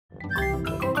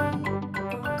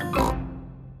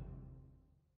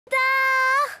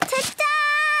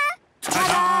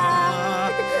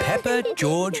Peppa,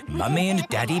 George, Mummy and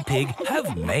Daddy Pig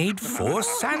have made 4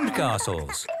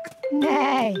 sandcastles.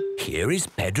 Nay. Here is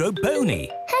Pedro Pony.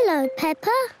 Hello, Peppa.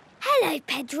 Hello,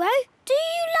 Pedro. Do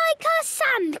you like our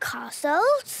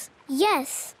sandcastles?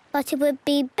 Yes, but it would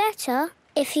be better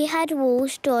if you had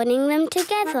walls joining them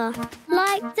together,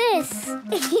 like this.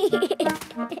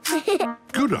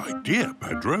 Good idea,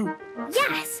 Pedro.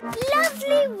 Yes,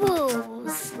 lovely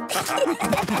walls.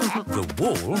 The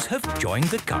walls have joined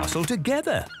the castle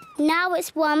together. Now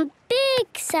it's one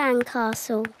big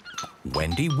sandcastle.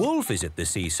 Wendy Wolf is at the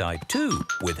seaside too,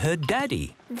 with her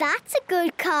daddy. That's a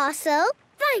good castle.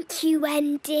 Thank you,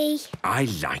 Wendy. I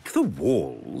like the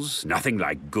walls. Nothing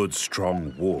like good,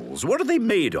 strong walls. What are they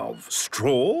made of?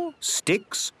 Straw?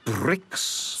 Sticks? Bricks?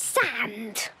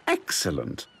 Sand.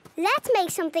 Excellent. Let's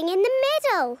make something in the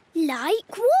middle.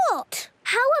 Like what?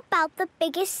 How about the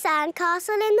biggest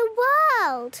sandcastle in the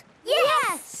world?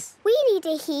 Yes! We need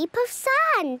a heap of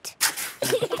sand.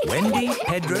 Wendy,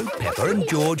 Pedro, Peppa and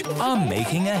George are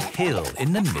making a hill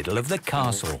in the middle of the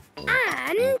castle.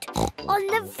 And on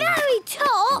the very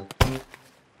top...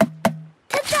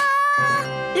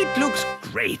 Ta-da! It looks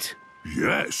great.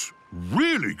 Yes,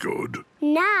 really good.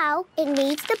 Now it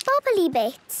needs the bobbly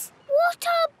bits. What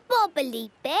are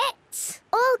bobbly bits?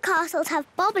 All castles have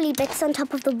bobbly bits on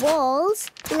top of the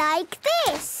walls, like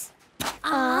this.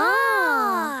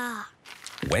 Ah!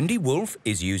 Wendy Wolf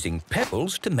is using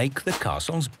pebbles to make the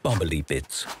castle's bobbly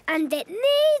bits. And it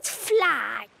needs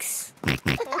flags.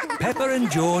 Peppa and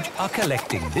George are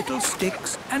collecting little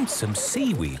sticks and some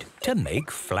seaweed to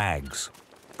make flags.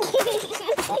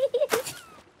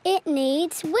 It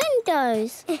needs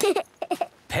windows.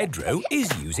 Pedro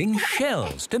is using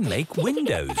shells to make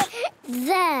windows.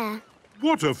 There.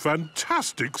 What a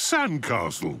fantastic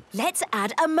sandcastle. Let's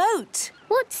add a moat.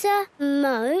 What's a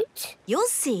moat? You'll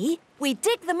see. We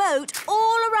dig the moat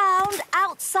all around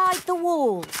outside the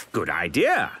wall. Good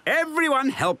idea. Everyone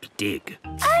help dig.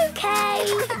 Okay.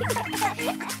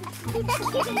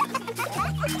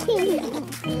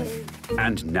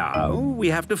 And now we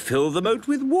have to fill the moat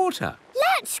with water.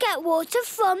 Let's get water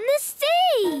from the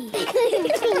sea.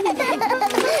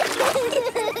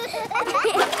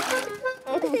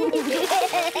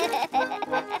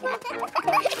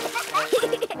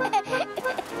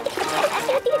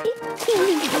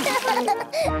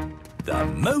 The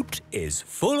moat is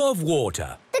full of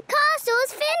water. The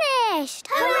castle's finished!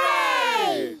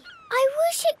 Hooray! I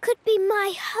wish it could be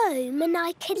my home and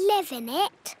I could live in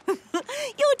it.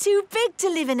 You're too big to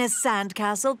live in a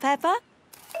sandcastle, Peppa.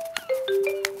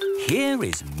 Here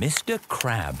is Mr.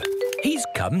 Crab. He's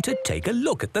come to take a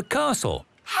look at the castle.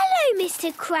 Hello,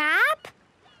 Mr. Crab.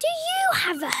 Do you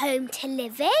have a home to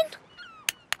live in?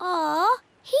 Aw,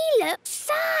 he looks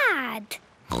sad.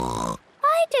 I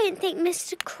don't think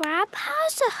Mr. Crab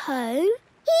has a home.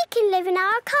 He can live in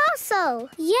our castle.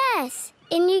 Yes,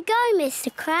 in you go, Mr.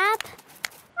 Crab.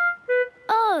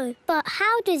 Oh, but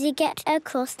how does he get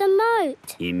across the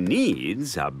moat? He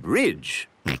needs a bridge.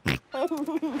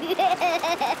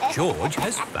 George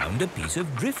has found a piece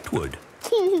of driftwood.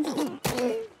 George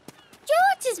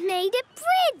has made a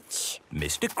bridge.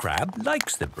 Mr. Crab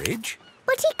likes the bridge.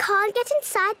 But he can't get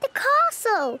inside the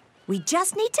castle. We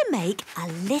just need to make a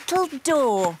little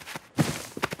door.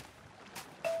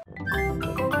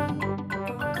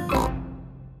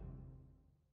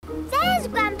 There's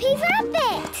Grampy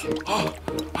Rabbit.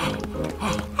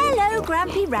 Hello,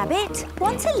 Grampy Rabbit.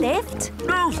 Want a lift?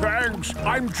 No, thanks.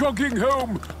 I'm jogging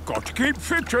home. Got to keep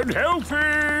fit and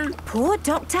healthy. Poor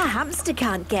Dr. Hamster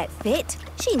can't get fit.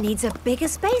 She needs a bigger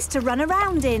space to run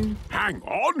around in. Hang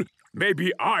on.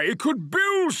 Maybe I could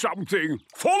build something.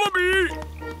 Follow me.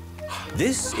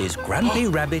 This is Grampy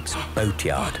Rabbit's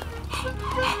boatyard.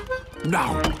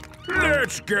 Now,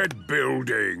 let's get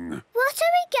building. What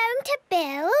are we going to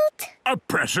build? A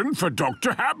present for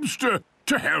Dr. Hamster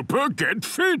to help her get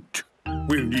fit.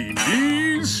 We'll need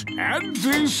these and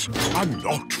this. I'm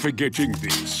not forgetting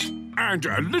this. And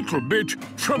a little bit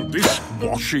from this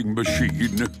washing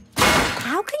machine.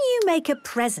 How can you make a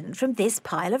present from this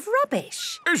pile of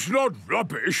rubbish? It's not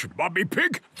rubbish, Mummy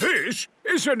Pig. This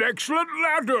is an excellent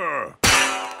ladder.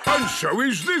 And so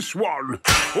is this one.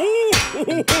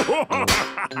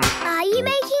 Are you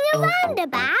making a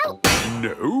roundabout?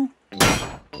 No.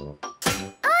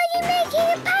 Are you making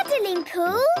a paddling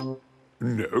pool?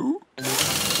 No.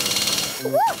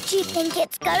 What do you think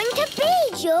it's going to be,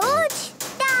 George?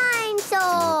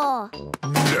 Dine-saw.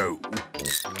 No.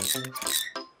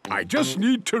 I just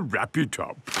need to wrap it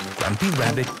up. Grampy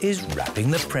Rabbit is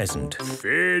wrapping the present.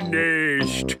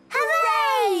 Finished.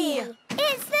 Hooray!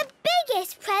 It's the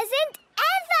biggest present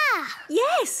ever!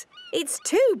 Yes, it's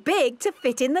too big big to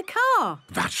fit in the car.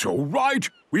 That's all right.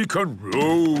 We can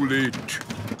roll it.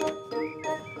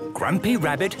 Grumpy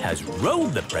Rabbit has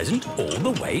rolled the present all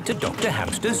the way to Dr.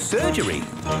 Hamster's surgery.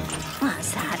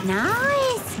 What's that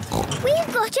noise?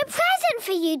 We've got a present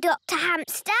for you, Dr.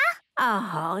 Hamster.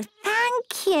 Oh,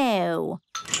 thank you.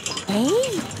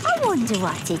 Hey, I wonder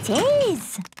what it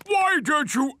is. Why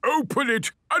don't you open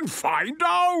it and find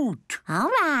out? All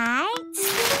right.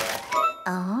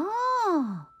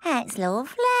 Oh, that's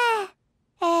lovely.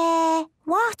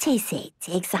 What is it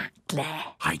exactly?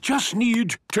 I just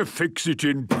need to fix it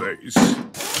in place.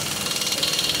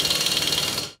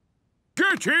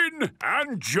 Get in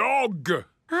and jog.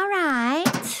 All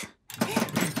right.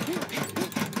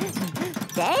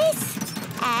 This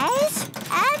is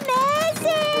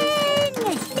amazing!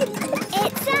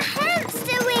 It's a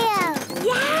hamster wheel.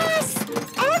 Yes!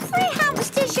 Every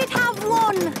hamster should have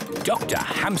one. Dr.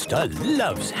 Hamster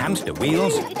loves hamster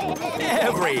wheels.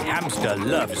 Every hamster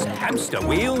loves hamster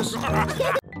wheels.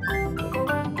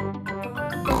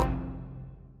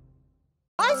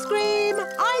 Ice cream!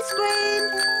 Ice cream!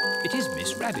 It is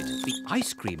Miss Rabbit, the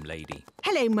ice cream lady.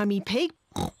 Hello, Mummy Pig.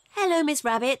 Hello, Miss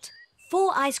Rabbit.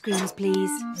 4 ice creams,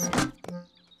 please.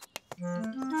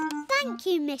 Thank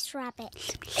you, Miss Rabbit.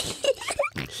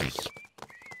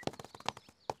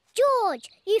 George,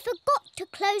 you forgot to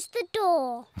close the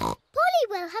door. Polly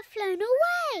will have flown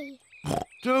away.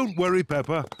 Don't worry,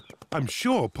 Peppa. I'm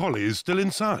sure Polly is still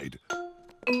inside.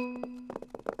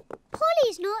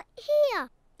 Polly's not here.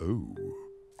 Oh.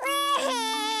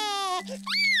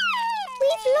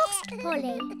 We've lost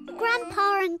Polly.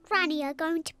 Grandpa and Granny are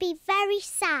going to be very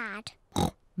sad.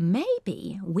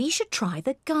 Maybe we should try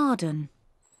the garden.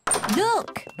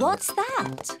 Look, what's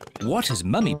that? What has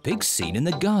Mummy Pig seen in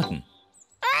the garden?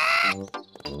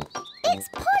 It's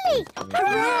Polly!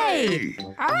 Hooray!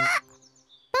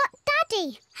 But,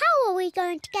 Daddy, how are we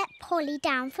going to get Polly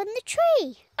down from the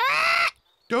tree?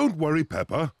 Don't worry,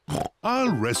 Peppa.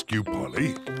 I'll rescue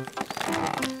Polly.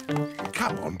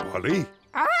 Come on, Polly.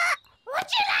 Would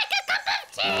you like a cup of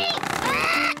tea?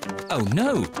 Oh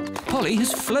no! Polly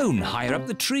has flown higher up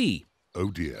the tree. Oh,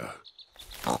 dear.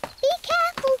 Be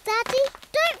careful, Daddy.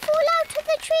 Don't fall out of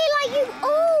the tree like you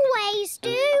always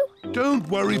do. Don't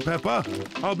worry, Peppa.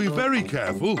 I'll be very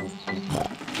careful.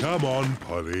 Come on,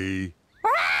 Polly.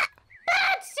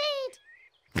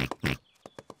 Birdseed!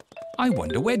 I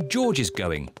wonder where George is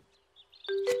going.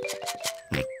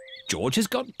 George has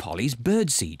got Polly's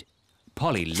birdseed.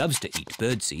 Polly loves to eat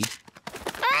birdseed.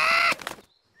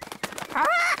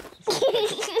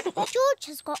 George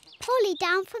has got Polly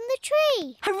down from the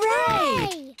tree.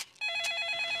 Hooray!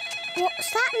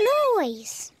 What's that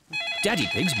noise? Daddy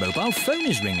Pig's mobile phone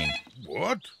is ringing.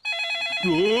 What?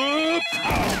 Whoop!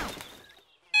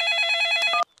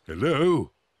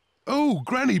 Hello? Oh,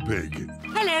 Granny Pig.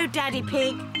 Hello, Daddy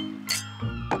Pig.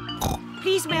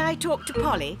 Please, may I talk to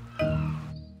Polly?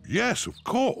 Yes, of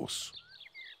course.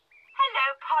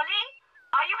 Hello, Polly.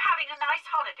 Are you having a nice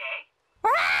holiday?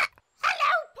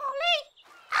 Hello, Polly.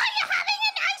 Are you having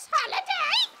a nice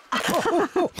holiday?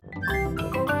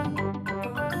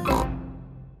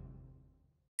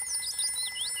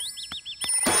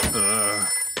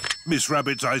 Miss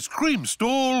Rabbit's ice cream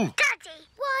stall. Daddy,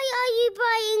 why are you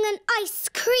buying an ice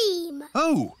cream?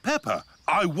 Oh, Peppa,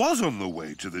 I was on the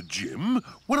way to the gym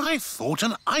when I thought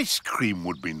an ice cream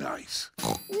would be nice.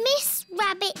 Miss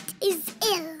Rabbit is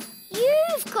ill.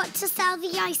 You've got to sell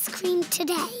the ice cream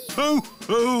today.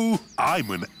 Oh,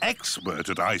 I'm an expert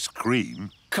at ice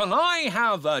cream. Can I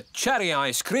have a cherry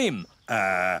ice cream?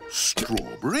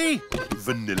 Strawberry,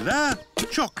 vanilla,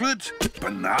 chocolate,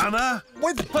 banana.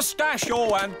 With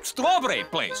pistachio and strawberry,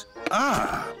 please.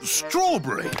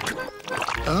 Strawberry.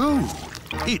 Oh,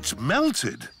 it's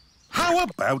melted. How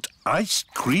about ice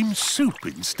cream soup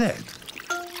instead?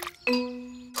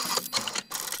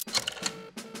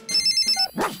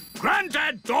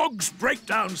 Grandad Dog's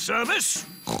breakdown service.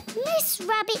 Miss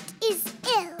Rabbit is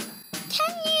ill.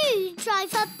 Can you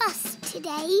drive a bus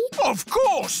today? Of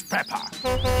course, Peppa.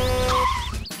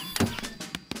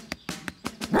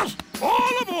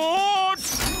 All aboard!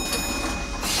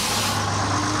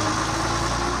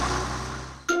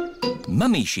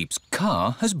 Mummy Sheep's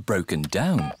car has broken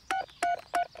down.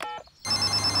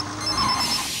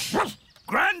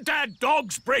 Grandad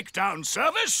Dog's breakdown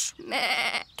service.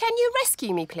 Can you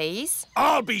rescue me, please?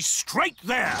 I'll be straight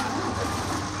there.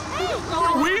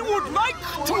 We would like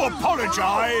to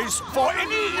apologise for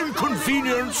any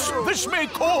inconvenience this may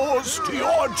cause to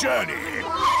your journey.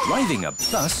 Driving a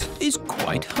bus is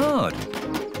quite hard.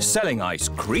 Selling ice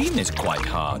cream is quite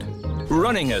hard.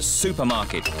 Running a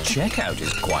supermarket checkout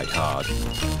is quite hard.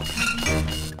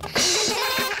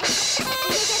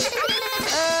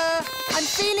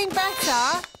 feeling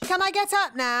better? Can I get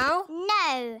up now?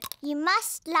 No, you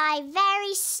must lie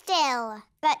very still.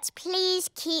 But please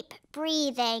keep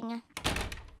breathing.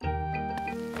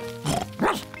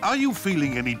 Are you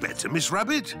feeling any better, Miss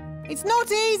Rabbit? It's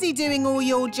not easy doing all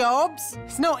your jobs.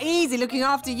 It's not easy looking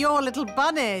after your little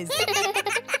bunnies.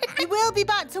 You will be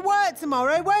back to work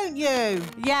tomorrow, won't you?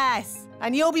 Yes.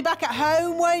 And you'll be back at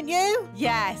home, won't you?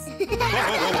 Yes.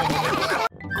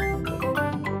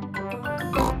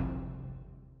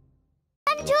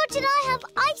 And George and I have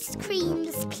ice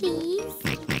creams, please.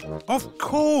 Of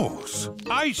course.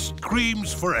 Ice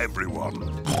creams for everyone.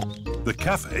 The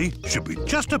cafe should be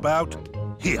just about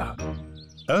here.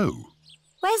 Oh.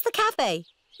 Where's the cafe?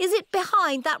 Is it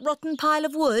behind that rotten pile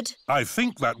of wood? I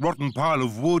think that rotten pile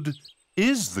of wood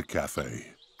is the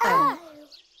cafe. Oh.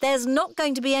 There's not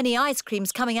going to be any ice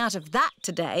creams coming out of that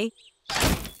today.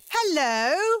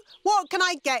 Hello. What can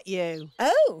I get you?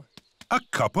 Oh. A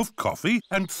cup of coffee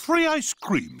and 3 ice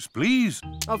creams, please.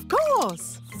 Of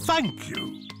course. Thank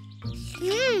you.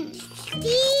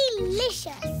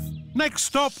 Delicious. Next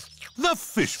stop, the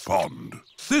fish pond.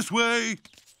 This way.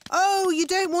 Oh, you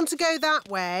don't want to go that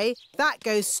way. That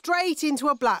goes straight into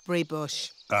a blackberry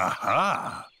bush.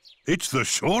 Aha! It's the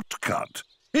shortcut.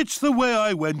 It's the way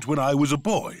I went when I was a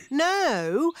boy.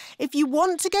 No, if you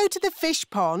want to go to the fish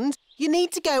pond, you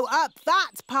need to go up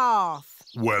that path.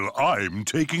 Well, I'm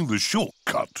taking the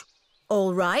shortcut.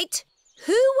 All right.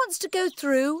 Who wants to go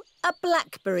through a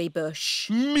blackberry bush?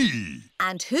 Me.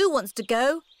 And who wants to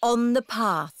go on the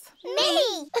path?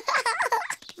 Me!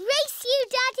 Race you,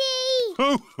 Daddy!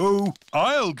 Ho, ho.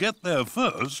 I'll get there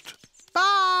first.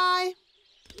 Bye.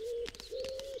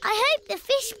 I hope the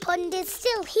fish pond is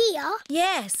still here.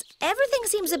 Yes, everything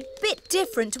seems a bit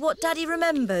different to what Daddy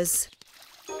remembers.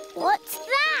 What's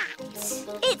that?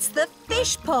 It's the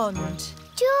fish pond.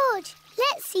 George,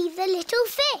 let's see the little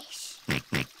fish.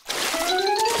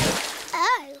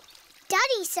 Oh,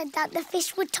 Daddy said that the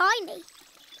fish were tiny,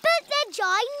 but they're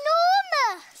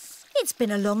ginormous. It's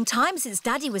been a long time since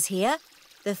Daddy was here.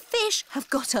 The fish have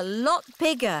got a lot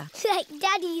bigger. Like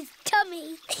Daddy's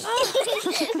tummy.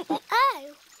 Oh,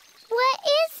 where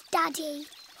is Daddy?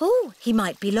 Oh, he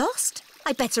might be lost.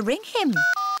 I'd better ring him.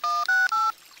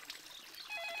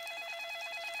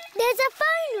 There's a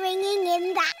phone ringing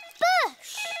in that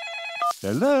bush.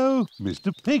 Hello,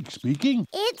 Mr. Pig speaking.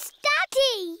 It's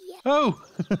Daddy. Oh,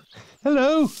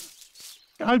 hello.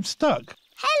 I'm stuck.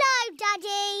 Hello,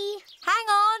 Daddy. Hang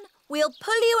on, we'll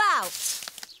pull you out.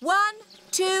 1,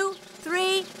 2,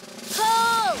 3,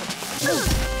 pull!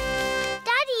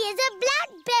 Daddy is a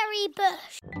blackberry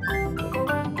bush.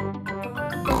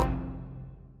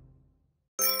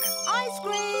 Ice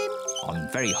cream! On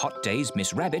very hot days,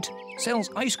 Miss Rabbit sells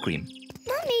ice cream.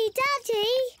 Mummy,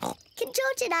 Daddy, can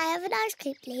George and I have an ice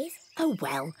cream, please? Oh,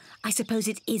 well, I suppose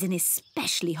it is an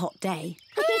especially hot day.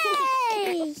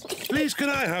 Hooray! Please, can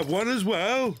I have one as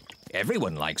well?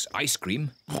 Everyone likes ice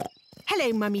cream.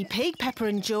 Hello, Mummy Pig, Peppa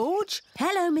and George.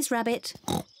 Hello, Miss Rabbit.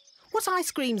 What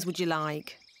ice creams would you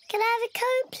like? Can I have a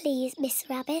cone, please, Miss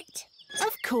Rabbit?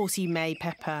 Of course you may,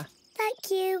 Peppa. Thank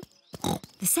you.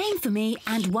 The same for me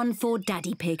and one for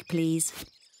Daddy Pig, please.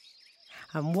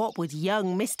 And what would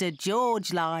young Mr.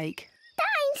 George like?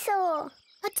 Dinosaur.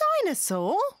 A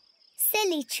dinosaur?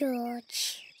 Silly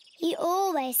George. He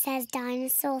always says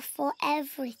dinosaur for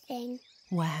everything.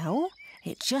 Well,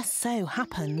 it just so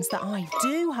happens that I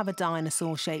do have a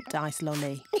dinosaur-shaped ice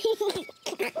lolly.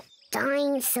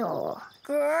 Dinosaur.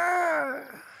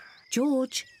 Grrr.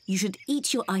 George, you should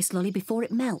eat your ice lolly before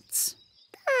it melts.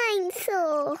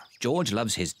 Dinosaur. George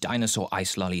loves his dinosaur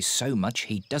ice lolly so much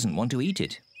he doesn't want to eat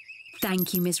it.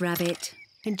 Thank you, Miss Rabbit.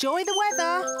 Enjoy the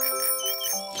weather.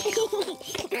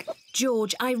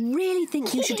 George, I really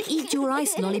think you should eat your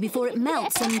ice lolly before it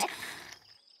melts and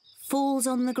falls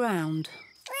on the ground.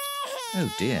 Oh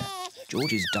dear,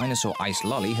 George's dinosaur ice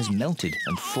lolly has melted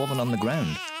and fallen on the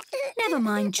ground. Never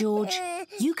mind, George.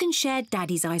 You can share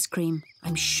Daddy's ice cream.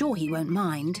 I'm sure he won't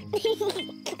mind.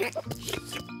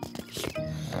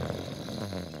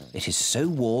 It is so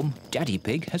warm, Daddy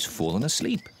Pig has fallen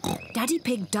asleep. Daddy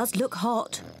Pig does look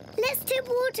hot. Let's dip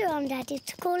water on Daddy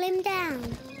to cool him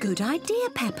down. Good idea,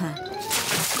 Peppa.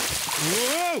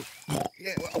 Whoa!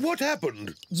 What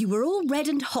happened? You were all red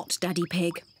and hot, Daddy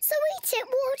Pig. So we tip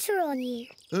water on you.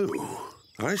 Oh,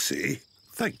 I see.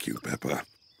 Thank you, Peppa.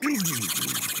 Look,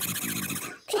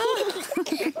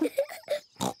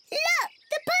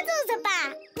 the puddles are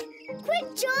back. Quick,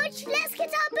 George, let's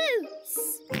get our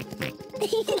boots.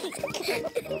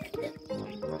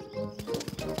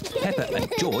 Peppa and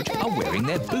George are wearing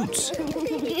their boots.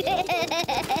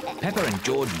 Peppa and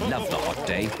George love the hot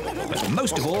day, but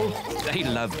most of all, they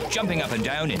love jumping up and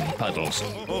down in puddles.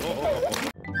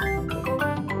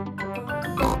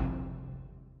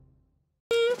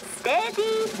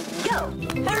 Steady, go!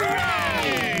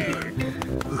 Hooray!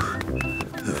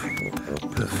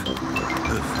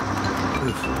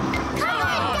 Come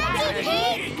on, Daddy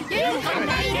Pig! You can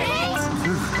make it!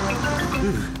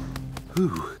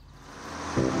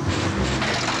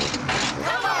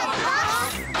 Come on,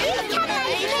 Boss! You can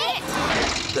make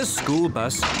it! The school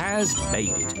bus has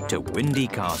made it to Windy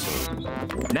Castle.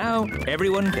 Now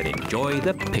everyone can enjoy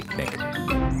the picnic.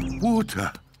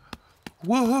 Water!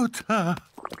 Water!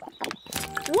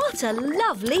 What a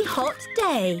lovely hot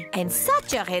day. And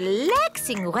such a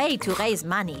relaxing way to raise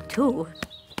money, too.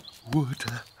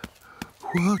 Water!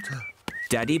 Water!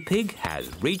 Daddy Pig has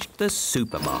reached the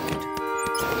supermarket.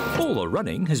 All the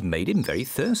running has made him very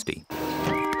thirsty.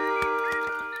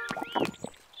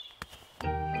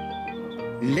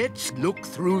 Let's look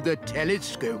through the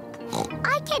telescope.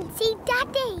 I can see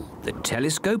Daddy. The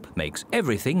telescope makes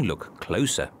everything look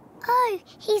closer. Oh,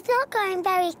 he's not going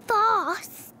very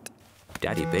fast.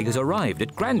 Daddy Pig has arrived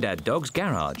at Grandad Dog's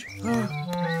garage.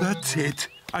 That's it.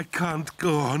 I can't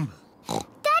go on.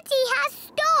 Daddy has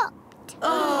stopped.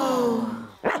 Oh.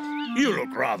 You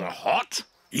look rather hot.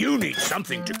 You need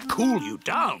something to cool you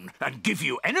down and give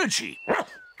you energy.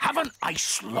 Have an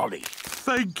ice lolly.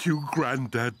 Thank you,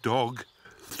 Grandad Dog.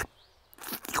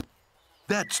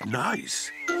 That's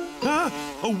nice. Ah,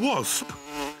 a wasp.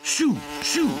 Shoo,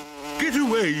 shoo. Get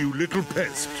away, you little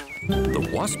pest. The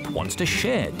wasp wants to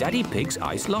share Daddy Pig's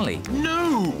ice lolly.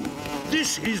 No!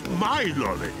 This is my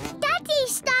lolly. Daddy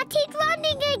started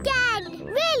running again,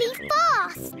 really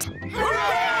fast.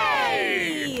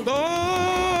 Hooray!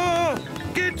 Ah!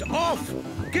 Get off!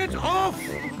 Get off!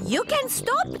 You can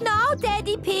stop now,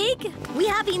 Daddy Pig. We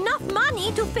have enough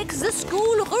money to fix the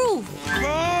school roof.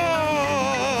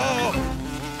 Ah!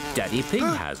 Daddy Pig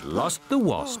has lost the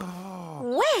wasp.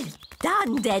 Well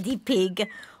done, Daddy Pig.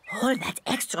 All that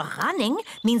extra running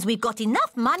means we've got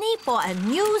enough money for a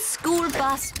new school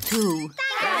bus, too.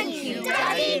 Thank you,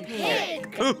 Daddy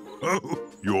Pig.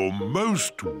 You're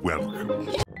most welcome.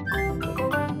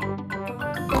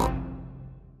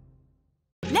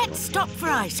 Let's stop for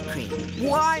ice cream.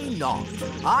 Why not?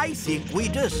 I think we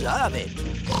deserve it.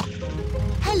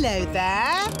 Hello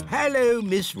there. Hello,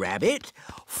 Miss Rabbit.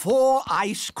 4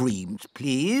 ice creams,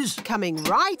 please. Coming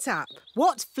right up.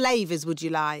 What flavours would you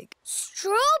like?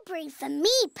 Strawberry for me,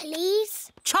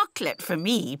 please. Chocolate for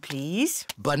me, please.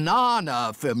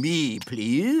 Banana for me,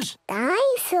 please.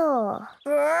 Dinosaur.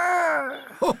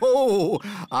 Oh,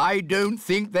 I don't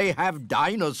think they have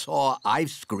dinosaur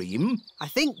ice cream. I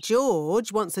think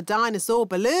George wants a dinosaur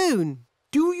balloon.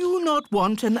 Do you not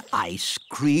want an ice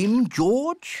cream,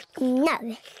 George?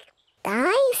 No.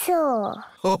 Dinosaur.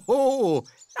 Oh,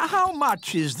 how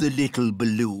much is the little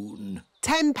balloon?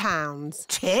 £10.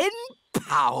 £10?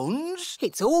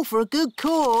 It's all for a good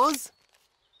cause.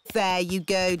 There you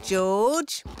go,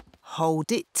 George.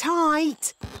 Hold it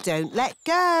tight. Don't let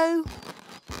go.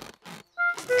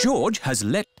 George has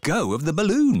let go of the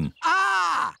balloon.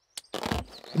 Ah!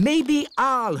 Maybe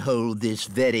I'll hold this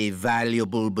very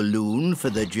valuable balloon for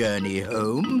the journey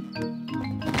home.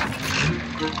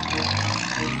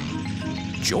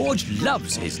 George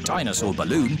loves his dinosaur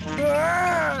balloon.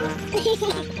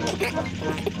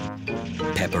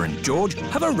 Peppa and George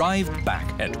have arrived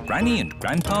back at Granny and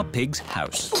Grandpa Pig's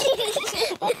house.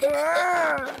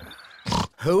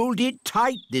 Hold it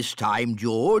tight this time,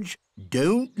 George.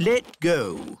 Don't let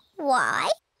go. Why?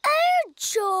 Oh,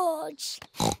 George.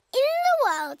 In the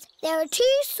world, there are 2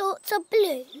 sorts of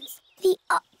balloons. The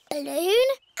up balloon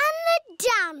and the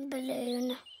down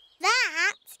balloon.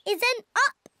 That is an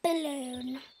up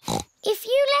balloon. If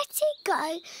you let it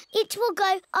go, it will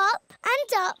go up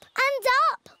and up and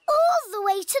up, all the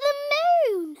way to the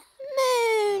moon.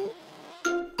 Moon.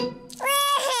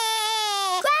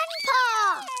 Grandpa!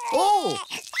 Oh!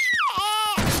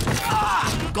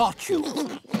 Got you.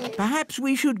 Perhaps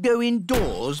we should go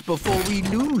indoors before we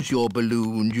lose your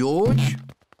balloon, George.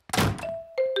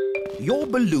 Your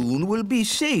balloon will be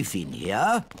safe in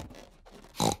here.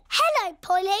 Hello,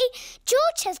 Polly.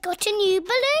 George has got a new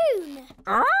balloon.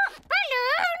 Balloon!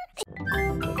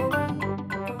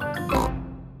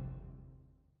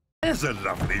 There's a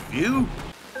lovely view.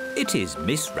 It is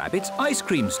Miss Rabbit's ice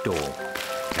cream store.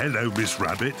 Hello, Miss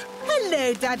Rabbit.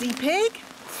 Hello, Daddy Pig.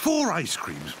 4 ice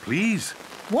creams, please.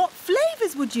 What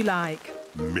flavours would you like?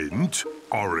 Mint,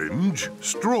 orange,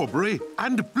 strawberry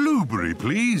and blueberry,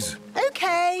 please.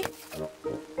 OK.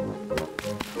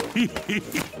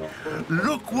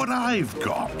 Look what I've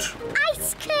got.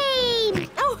 Ice cream!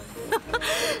 Oh,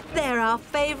 they're our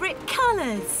favourite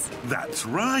colours. That's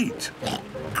right.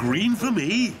 Green for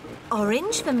me.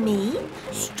 Orange for me.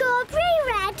 Strawberry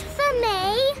red for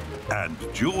me. And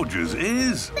George's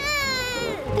is...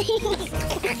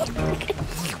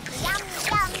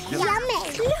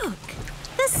 Yummy. Look,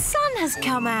 the sun has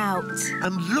come out.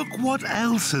 And look what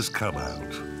else has come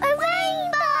out. A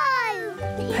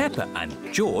rainbow! Peppa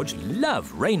and George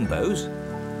love rainbows.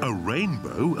 A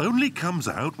rainbow only comes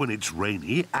out when it's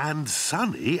rainy and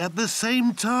sunny at the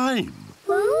same time.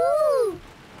 Ooh!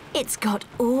 It's got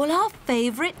all our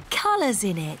favourite colours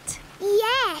in it.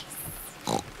 Yes.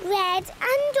 Red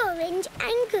and orange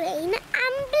and green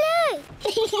and blue.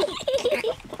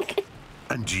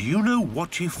 And do you know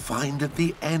what you find at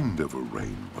the end of a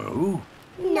rainbow?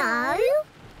 No.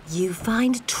 You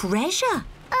find treasure.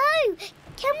 Oh,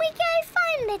 can we go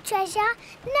find the treasure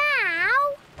now?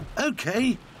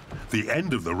 OK. The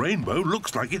end of the rainbow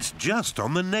looks like it's just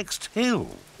on the next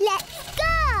hill. Let's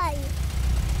go!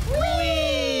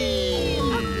 Whee!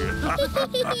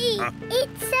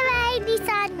 It's a rainy,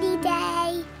 sunny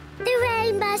day. The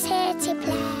rainbow's here to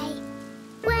play.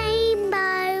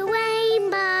 Rainbow,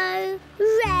 rainbow,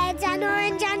 red and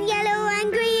orange and yellow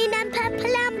and green and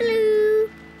purple and blue.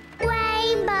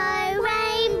 Rainbow,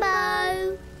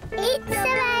 rainbow, it's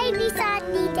a rainy,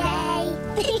 sunny day.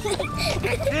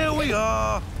 Here we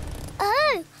are.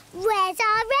 Oh, where's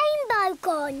our rainbow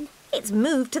gone? It's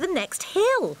moved to the next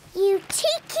hill. You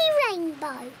cheeky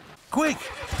rainbow. Quick,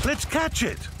 let's catch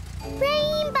it.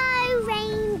 Rainbow,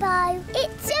 rainbow,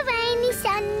 it's a rainy,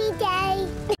 sunny day.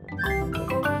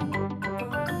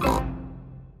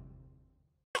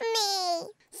 Me.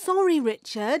 Sorry,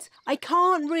 Richard. I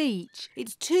can't reach.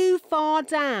 It's too far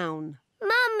down.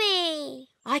 Mummy.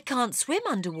 I can't swim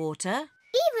underwater.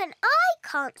 Even I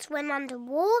can't swim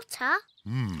underwater.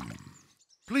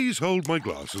 Please hold my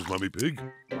glasses, Mummy Pig.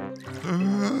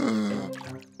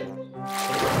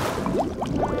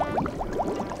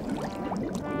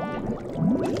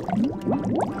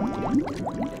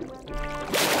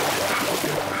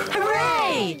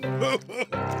 Hooray!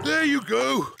 There you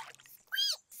go.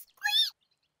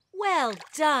 Well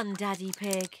done, Daddy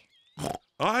Pig.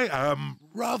 I am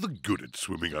rather good at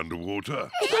swimming underwater.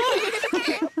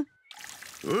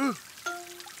 Huh?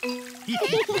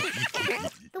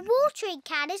 The watering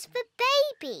can is for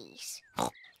babies.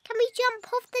 Can we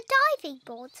jump off the diving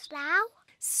boards now?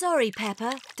 Sorry,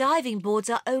 Peppa. Diving boards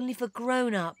are only for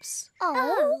grown-ups.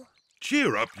 Oh.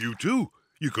 Cheer up, you two.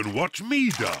 You can watch me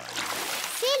dive.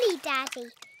 Silly,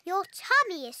 Daddy. Your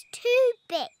tummy is too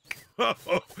big.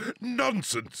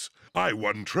 Nonsense. I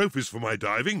won trophies for my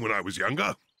diving when I was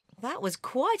younger. That was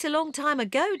quite a long time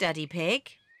ago, Daddy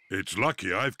Pig. It's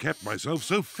lucky I've kept myself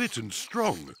so fit and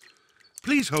strong.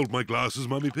 Please hold my glasses,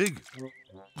 Mummy Pig.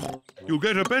 You'll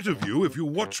get a better view if you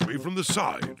watch me from the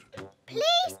side.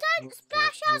 Please don't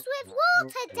splash us with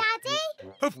water,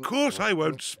 Daddy. Of course I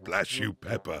won't splash you,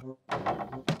 Peppa.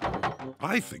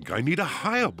 I think I need a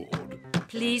higher board.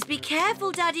 Please be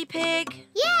careful, Daddy Pig.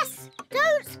 Yes,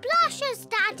 don't splash us,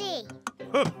 Daddy.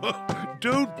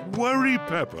 Don't worry,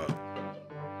 Peppa.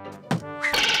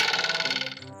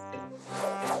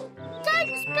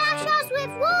 Don't splash us with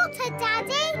water,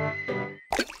 Daddy.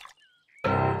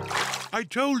 I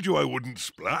told you I wouldn't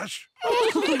splash.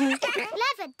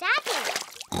 Clever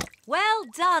Daddy. Well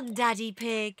done, Daddy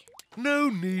Pig. No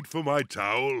need for my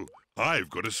towel. I've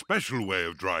got a special way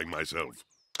of drying myself.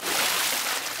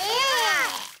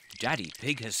 Daddy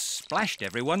Pig has splashed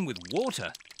everyone with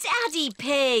water. Daddy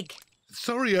Pig!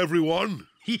 Sorry, everyone.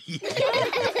 Ice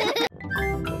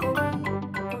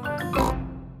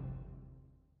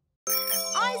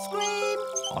cream!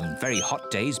 On very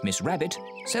hot days, Miss Rabbit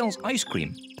sells ice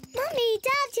cream. Mummy,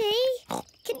 Daddy,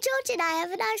 can George and I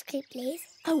have an ice cream, please?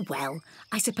 Oh, well,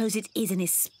 I suppose it is an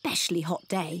especially hot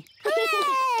day.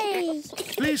 Hooray!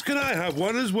 Please, can I have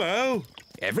one as well?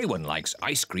 Everyone likes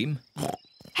ice cream.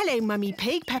 Hello, Mummy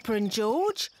Pig, Peppa and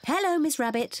George. Hello, Miss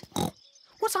Rabbit.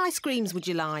 What ice creams would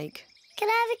you like? Can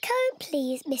I have a cone,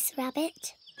 please, Miss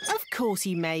Rabbit? Of course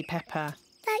you may, Peppa.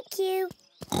 Thank you.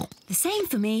 The same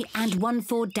for me and one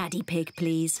for Daddy Pig,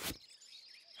 please.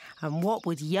 And what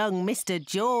would young Mr.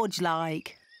 George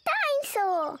like?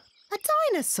 Dinosaur. A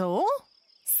dinosaur?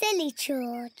 Silly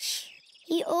George.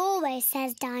 He always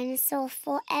says dinosaur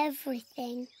for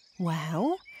everything.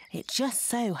 Well, it just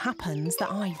so happens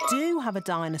that I do have a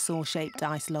dinosaur-shaped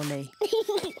ice lolly.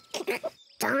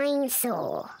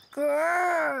 Dinosaur.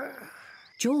 Grrr.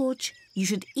 George, you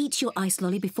should eat your ice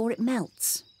lolly before it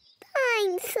melts.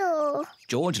 Dinosaur.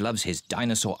 George loves his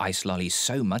dinosaur ice lolly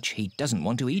so much he doesn't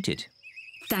want to eat it.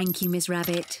 Thank you, Miss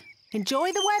Rabbit. Enjoy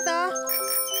the weather.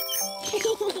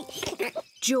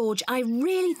 George, I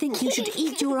really think you should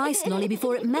eat your ice lolly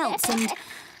before it melts and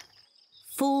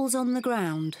falls on the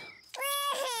ground.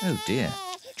 Oh dear.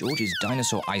 George's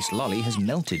dinosaur ice lolly has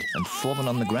melted and fallen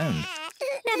on the ground.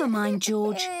 Never mind,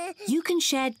 George. You can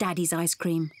share Daddy's ice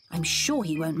cream. I'm sure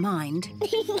he won't mind.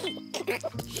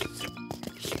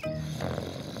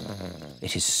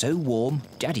 It is so warm,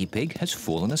 Daddy Pig has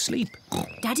fallen asleep.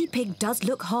 Daddy Pig does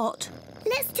look hot.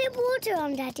 Let's tip water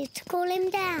on Daddy to cool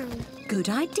him down. Good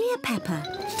idea, Peppa.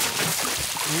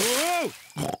 Whoa!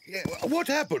 What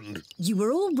happened? You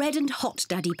were all red and hot,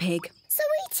 Daddy Pig. So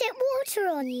we tip water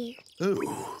on you.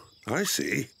 Oh, I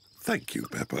see. Thank you,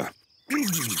 Peppa.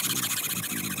 Look,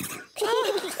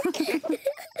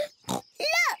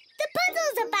 the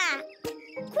puddles are back.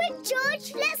 Quick,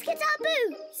 George, let's get our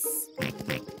boots.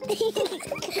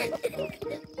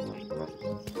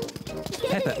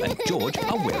 Peppa and George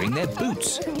are wearing their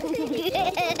boots.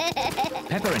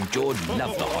 Peppa and George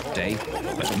love the hot day,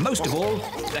 but most of all,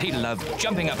 they love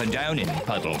jumping up and down in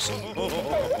puddles.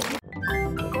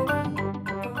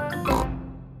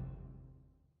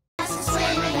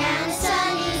 Swimming and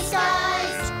sunny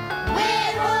skies.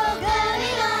 We're all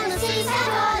going on a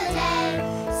seaside holiday.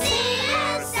 Sea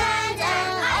and sand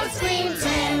and ice cream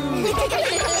too.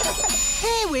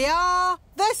 Here we are,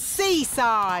 the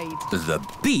seaside. The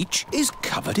beach is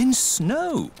covered in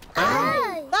snow.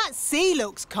 Oh! That sea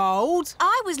looks cold.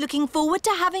 I was looking forward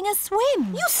to having a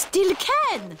swim. You still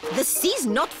can. The sea's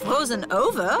not frozen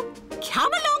over.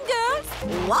 Come along, girls.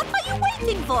 What are you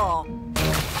waiting for?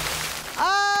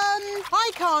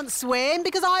 I can't swim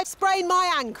because I've sprained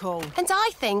my ankle. And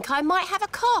I think I might have a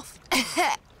cough.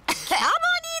 Come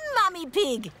on in, Mummy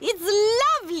Pig. It's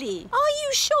lovely. Are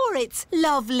you sure it's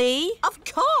lovely? Of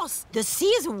course. The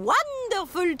sea is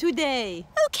wonderful today.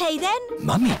 OK, then.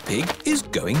 Mummy Pig is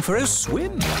going for a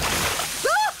swim.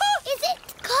 Is it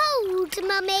cold,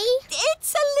 Mummy?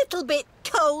 It's a little bit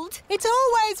cold. It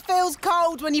always feels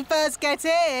cold when you first get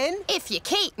in. If you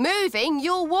keep moving,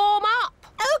 you'll warm up.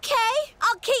 OK,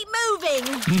 I'll keep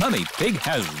moving. Mummy Pig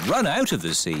has run out of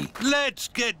the sea. Let's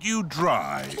get you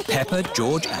dry. Peppa,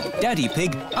 George and Daddy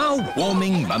Pig are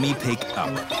warming Mummy Pig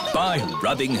up by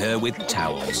rubbing her with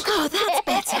towels. Oh, that's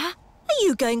better. Are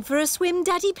you going for a swim,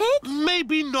 Daddy Pig?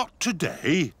 Maybe not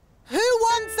today. Who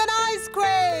wants an ice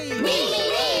cream?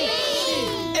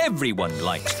 Me! Everyone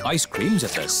likes ice creams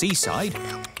at the seaside.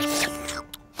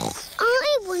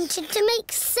 I wanted to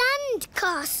make sand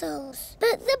castles,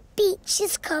 but the beach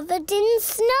is covered in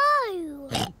snow.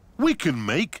 We can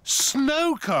make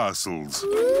snow castles.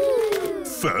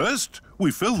 First,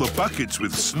 we fill the buckets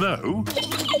with snow.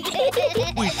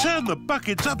 We turn the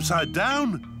buckets upside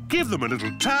down, give them a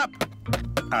little tap,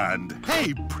 and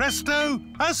hey presto,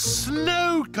 a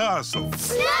snow castle.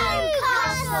 Snow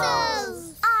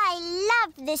castles! I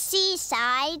love the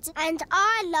seaside. And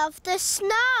I love the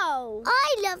snow.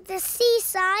 I love the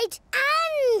seaside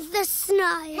and the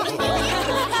snow.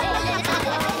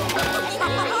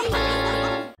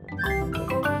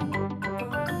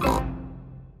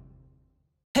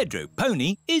 Pedro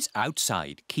Pony is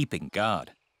outside keeping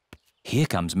guard. Here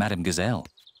comes Madame Gazelle.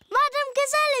 Madame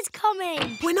Gazelle is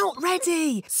coming. We're not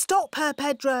ready. Stop her,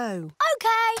 Pedro. OK.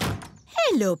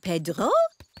 Hello, Pedro.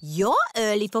 You're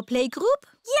early for playgroup?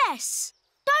 Yes.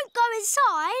 Don't go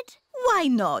inside. Why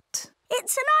not?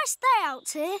 It's a nice day out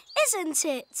here, isn't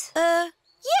it?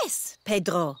 Yes,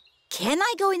 Pedro. Can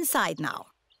I go inside now?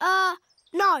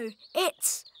 No.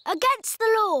 It's against the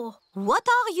law. What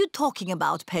are you talking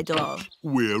about, Pedro?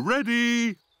 We're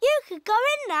ready. You could go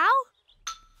in now.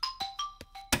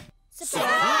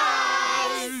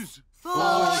 Surprise!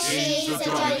 For she's a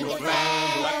jolly good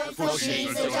fellow. For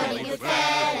she's a jolly good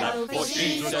fellow. For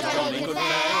she's a jolly good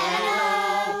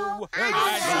fellow. And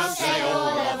so say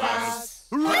all of us.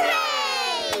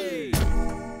 Hooray!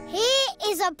 Here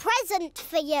is a present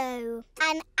for you.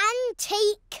 An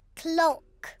antique clock.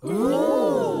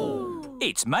 Ooh.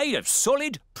 It's made of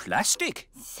solid plastic.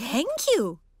 Thank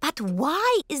you. But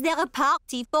why is there a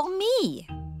party for me?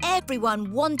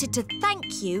 Everyone wanted to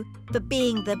thank you for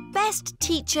being the best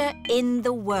teacher in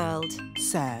the world.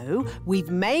 So,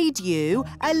 we've made you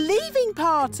a leaving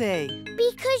party.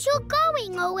 Because you're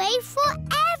going away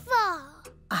forever.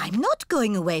 I'm not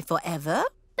going away forever.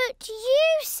 But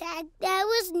you said there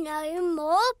was no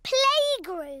more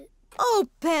playgroup. Oh,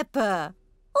 Peppa.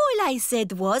 All I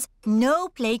said was no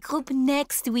playgroup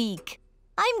next week.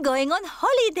 I'm going on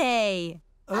holiday.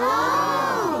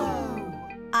 Oh!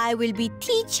 I will be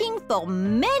teaching for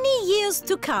many years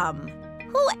to come.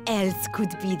 Who else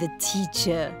could be the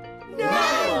teacher?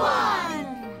 No one!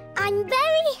 I'm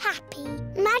very happy.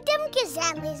 Madame Madame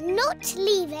Gazelle is not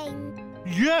leaving.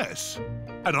 Yes,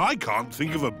 and I can't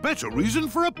think of a better reason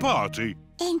for a party.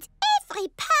 And every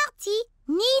party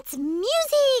needs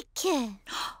music.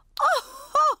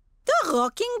 Oh, the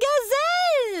rocking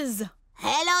gazelles!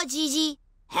 Hello, Gigi.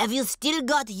 Have you still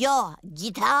got your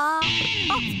guitar?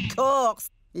 Of course.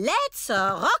 Let's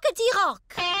rockety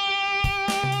rock.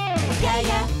 Yeah,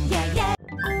 yeah, yeah, yeah.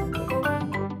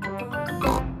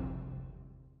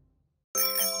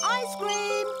 Ice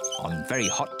cream! On very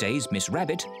hot days, Miss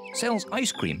Rabbit sells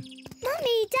ice cream.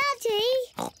 Mummy, Daddy,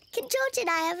 can George and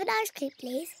I have an ice cream,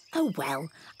 please? Oh, well,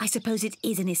 I suppose it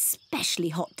is an especially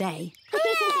hot day.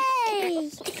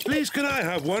 Hooray! Please, can I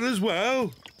have one as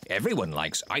well? Everyone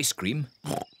likes ice cream.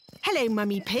 Hello,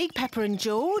 Mummy Pig, Peppa and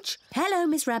George. Hello,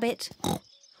 Miss Rabbit.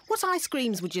 What ice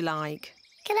creams would you like?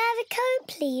 Can I have a cone,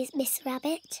 please, Miss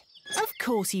Rabbit? Of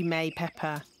course you may,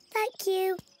 Peppa. Thank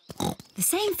you. The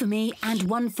same for me, and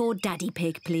one for Daddy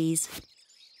Pig, please.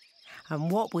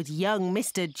 And what would young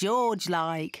Mr. George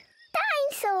like?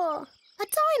 Dinosaur. A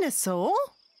dinosaur?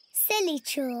 Silly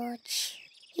George.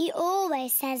 He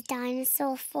always says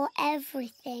dinosaur for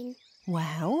everything.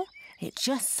 Well, it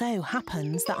just so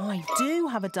happens that I do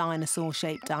have a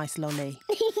dinosaur-shaped ice lolly.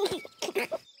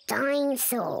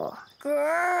 Dinosaur.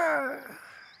 Grrr.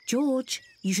 George,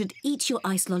 you should eat your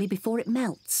ice lolly before it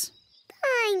melts.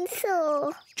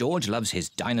 Dinosaur. George loves his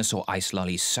dinosaur ice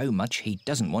lolly so much he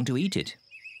doesn't want to eat it.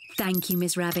 Thank you,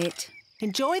 Miss Rabbit.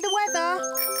 Enjoy the weather.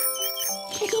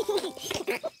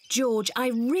 George, I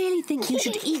really think you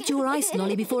should eat your ice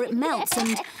lolly before it melts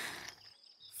and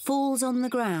falls on the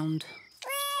ground.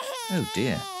 Oh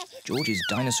dear, George's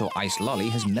dinosaur ice lolly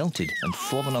has melted and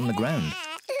fallen on the ground.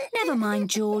 Never mind,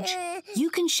 George. You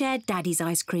can share Daddy's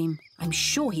ice cream. I'm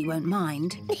sure he won't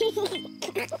mind.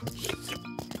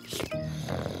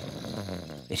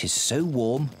 It is so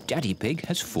warm, Daddy Pig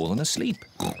has fallen asleep.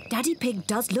 Daddy Pig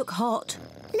does look hot.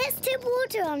 Let's dip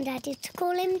water on Daddy to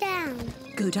cool him down.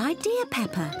 Good idea,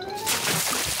 Peppa.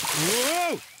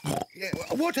 Whoa!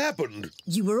 What happened?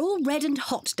 You were all red and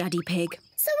hot, Daddy Pig.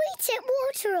 So we tip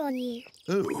water on you.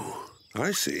 Oh,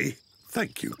 I see.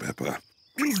 Thank you, Peppa.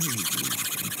 Look,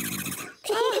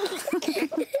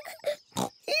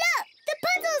 the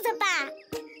puddles are back.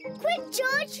 Quick,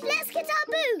 George, let's get our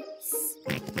boots.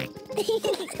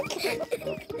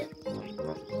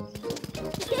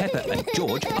 Peppa and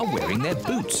George are wearing their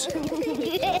boots.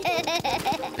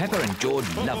 Peppa and George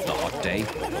love the hot day,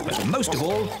 but most of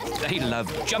all, they love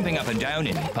jumping up and down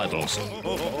in puddles.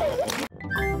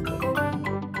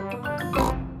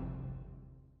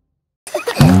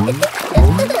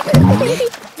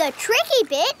 The tricky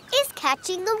bit is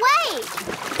catching the wave.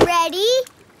 Ready,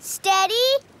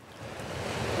 steady,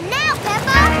 now,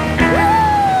 Peppa!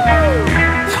 Woo!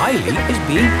 Kylie is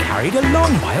being carried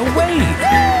along by a wave.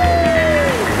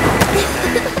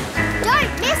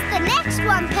 Don't miss the next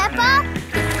one, Peppa.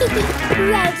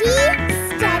 Ready,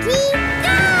 steady,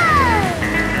 go!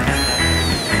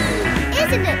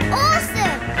 Isn't it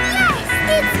awesome? Yes,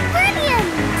 it's brilliant!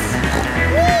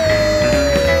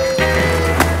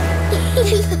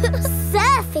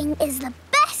 Surfing is the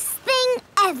best thing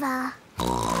ever.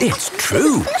 It's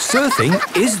true. Surfing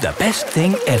is the best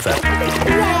thing ever.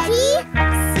 Ready,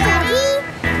 steady,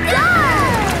 go!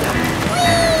 Whee!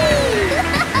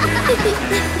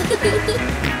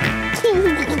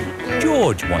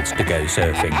 George wants to go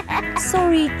surfing.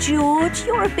 Sorry, George,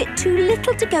 you're a bit too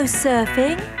little to go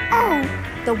surfing. Oh,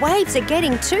 the waves are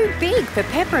getting too big for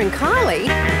Peppa and Kylie.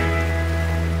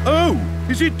 Oh,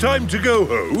 is it time to go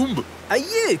home? Are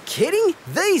you kidding?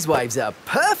 These waves are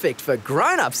perfect for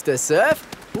grown-ups to surf.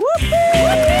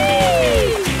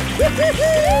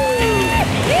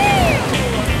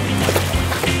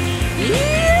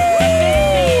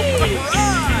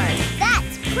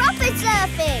 That's proper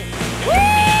surfing!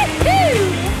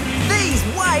 These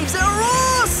waves are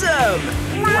awesome!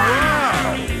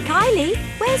 Wow! Kylie,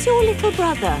 where's your little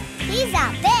brother? He's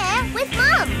out there with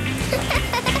Mum.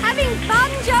 Having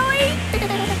fun, Joey?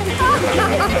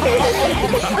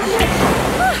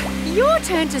 Your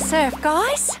turn to surf,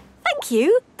 guys. Thank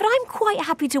you, but I'm quite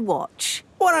happy to watch.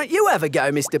 Why don't you have a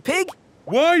go, Mr. Pig?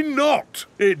 Why not?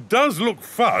 It does look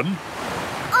fun.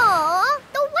 Aw,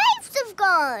 the waves have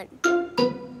gone.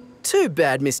 Too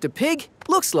bad, Mr. Pig.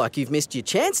 Looks like you've missed your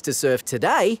chance to surf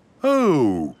today.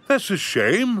 Oh, that's a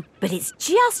shame. But it's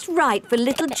just right for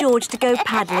little George to go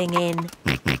paddling in.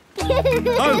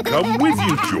 I'll come with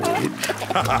you, George.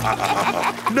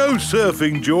 No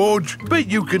surfing, George, but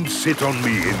you can sit on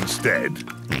me instead.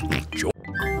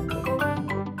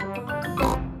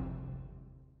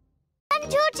 And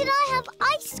George and I have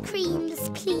ice creams,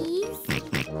 please.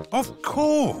 Of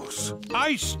course.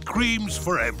 Ice creams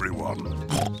for everyone.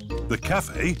 The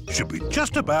cafe should be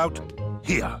just about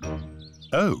here.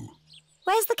 Oh.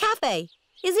 Where's the cafe?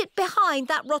 Is it behind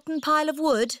that rotten pile of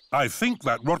wood? I think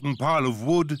that rotten pile of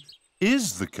wood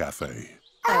is the cafe.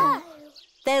 Oh.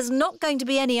 There's not going to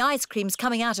be any ice creams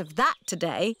coming out of that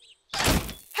today.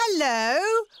 Hello.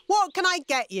 What can I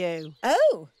get you?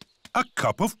 Oh. A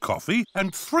cup of coffee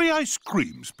and 3 ice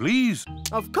creams, please.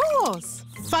 Of course.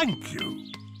 Thank you.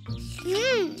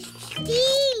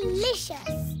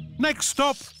 Delicious. Next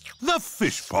stop, the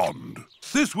fish pond.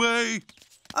 This way.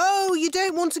 Oh, you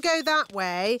don't want to go that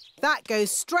way. That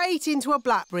goes straight into a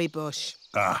blackberry bush.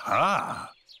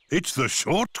 Aha! It's the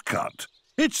shortcut.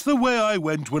 It's the way I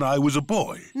went when I was a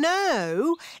boy.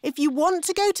 No, if you want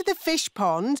to go to the fish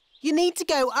pond, you need to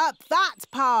go up that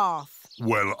path.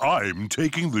 Well, I'm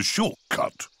taking the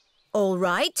shortcut. All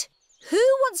right. Who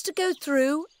wants to go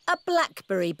through a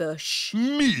blackberry bush?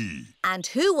 Me. And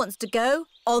who wants to go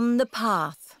on the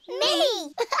path?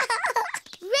 Me!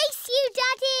 Race you,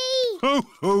 Daddy! Ho,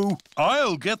 ho!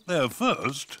 I'll get there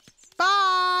first.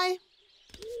 Bye!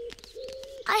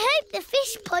 I hope the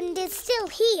fish pond is still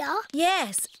here.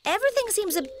 Yes, everything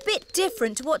seems a bit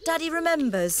different to what Daddy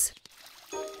remembers.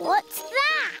 What's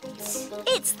that?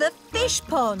 It's the fish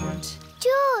pond.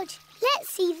 George, let's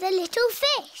see the little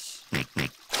fish.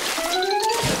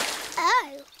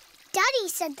 Oh, Daddy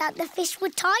said that the fish were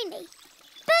tiny,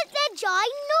 but they're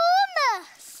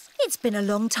ginormous. It's been a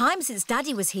long time since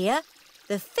Daddy was here.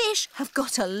 The fish have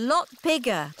got a lot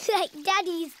bigger. Like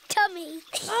Daddy's tummy.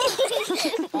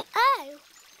 Oh,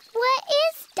 where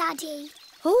is Daddy?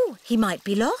 Oh, he might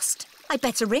be lost. I'd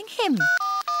better ring him.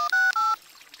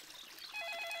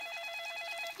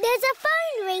 There's a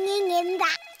phone ringing in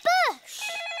that bush.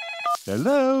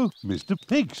 Hello, Mr.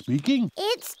 Pig speaking.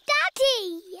 It's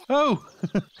Daddy. Oh,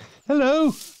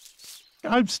 hello.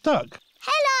 I'm stuck.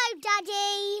 Hello,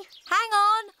 Daddy. Hang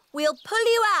on, we'll pull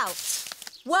you out.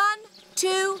 1,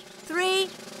 2, 3,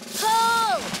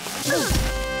 pull!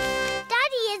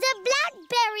 Daddy is a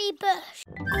blackberry bush.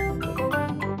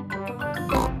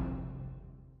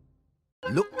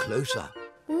 Look closer.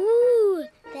 Ooh,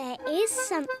 there is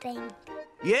something.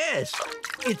 Yes,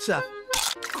 it's a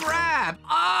crab.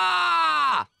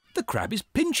 Ah! The crab is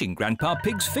pinching Grandpa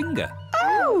Pig's finger.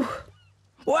 Oh!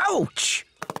 Ouch!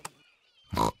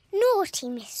 Naughty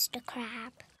Mr.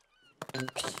 Crab.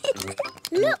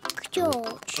 Look,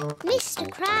 George.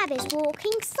 Mr. Crab is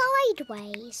walking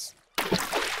sideways.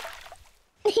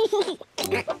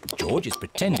 George is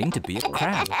pretending to be a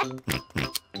crab.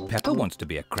 Peppa wants to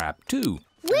be a crab too.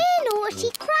 We're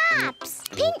naughty crabs.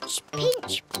 Pinch,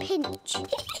 pinch, pinch.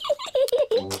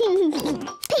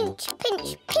 Pinch,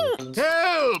 pinch, pinch.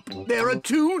 Help! There are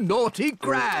 2 naughty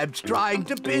crabs trying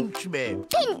to pinch me.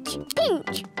 Pinch,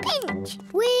 pinch, pinch.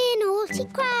 We're naughty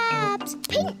crabs.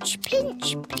 Pinch,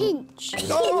 pinch, pinch.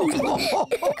 Oh!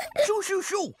 Shoo, shoo,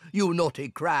 shoo, you naughty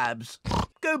crabs.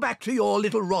 Go back to your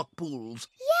little rock pools.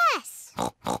 Yes.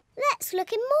 Let's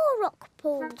look in more rock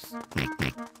pools.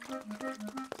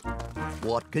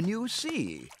 What can you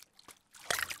see?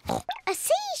 A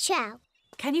seashell.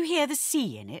 Can you hear the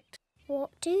sea in it?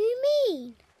 What do you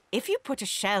mean? If you put a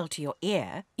shell to your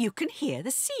ear, you can hear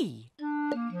the sea.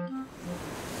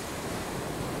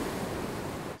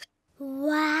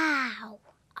 Wow.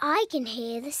 I can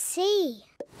hear the sea.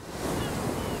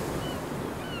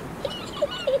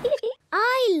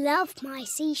 I love my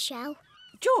seashell.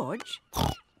 George,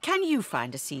 can you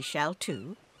find a seashell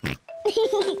too?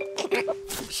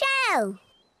 Shell.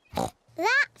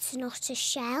 That's not a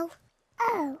shell.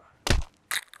 Oh.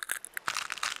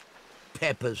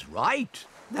 Peppa's right.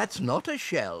 That's not a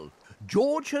shell.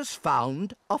 George has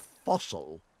found a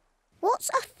fossil. What's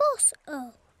a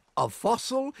fossil? A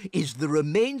fossil is the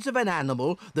remains of an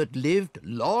animal that lived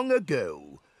long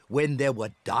ago, when there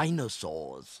were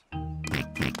dinosaurs.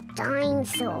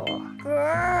 Dinosaur.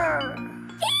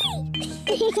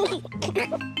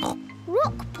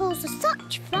 Rock pools are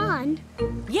such fun.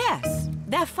 Yes,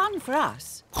 they're fun for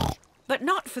us, but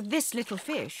not for this little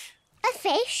fish. A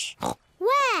fish?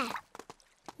 Where?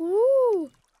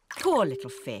 Ooh. Poor little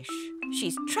fish.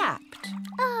 She's trapped.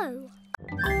 Oh.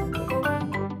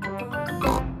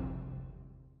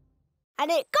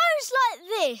 And it goes like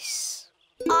this.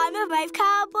 I'm a brave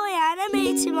cowboy and I'm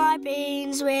eating my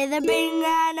beans with a bing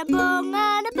and a bong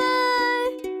and a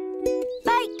boo.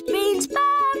 Baked beans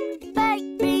bang,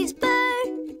 baked beans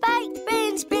boo, baked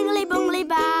beans bingly bongly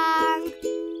bang.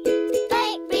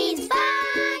 Baked beans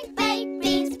bang, baked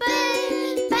beans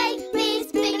boo, baked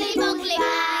beans bingly bongly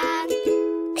bang.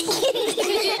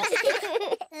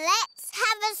 Let's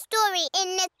have a story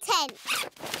in the tent.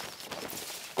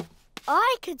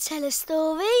 I could tell a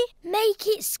story. Make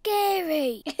it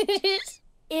scary.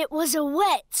 It was a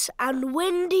wet and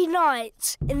windy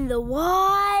night in the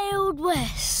Wild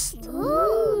West.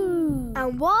 Ooh.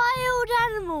 And wild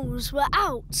animals were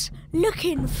out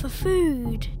looking for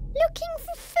food. Looking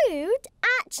for food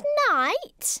at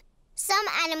night? Some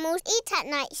animals eat at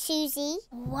night, Suzy.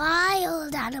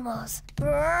 Wild animals.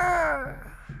 Brrr.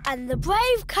 And the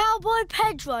brave cowboy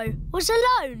Pedro was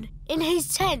alone in his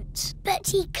tent. But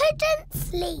he couldn't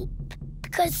sleep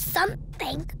because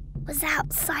something was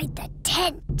outside the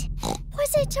tent.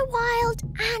 Was it a wild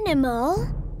animal?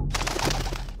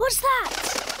 What's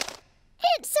that?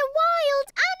 It's a wild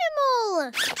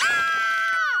animal!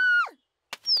 Ah!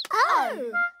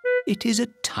 Oh! It is a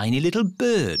tiny little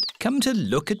bird come to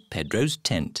look at Pedro's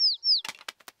tent.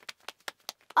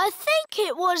 I think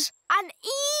it was an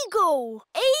eagle.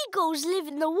 Eagles live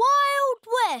in the Wild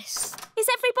West. Is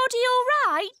everybody all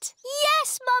right?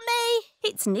 Yes, Mummy.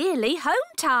 It's nearly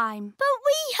home time. But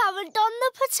we haven't done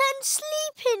the pretend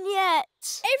sleeping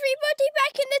yet. Everybody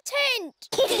back in the tent.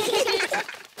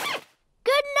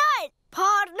 Good night,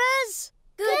 partners.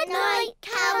 Good night,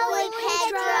 Cowboy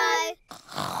Pedro.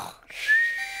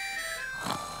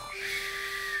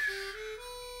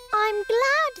 I'm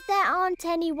glad there aren't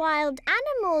any wild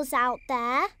animals out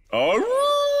there. Wild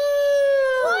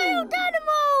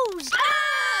animals!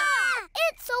 Ah!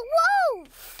 It's a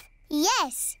wolf!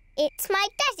 Yes, it's my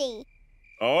daddy.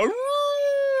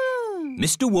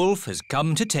 Mr. Wolf has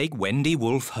come to take Wendy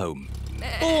Wolf home.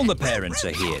 All the parents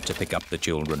are here to pick up the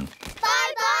children.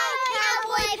 Bye-bye,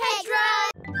 Cowboy Pedro!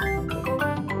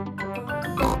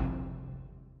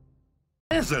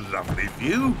 There's a lovely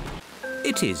view.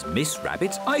 It is Miss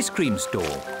Rabbit's ice cream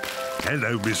store.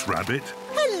 Hello, Miss Rabbit.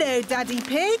 Hello, Daddy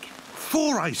Pig.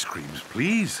 4 ice creams,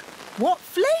 please. What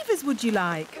flavours would you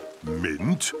like?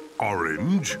 Mint,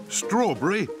 orange,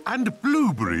 strawberry and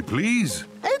blueberry, please.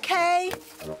 OK.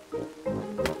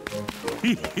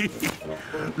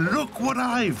 Look what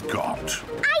I've got.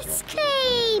 Ice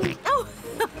cream! Oh,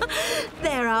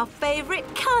 they're our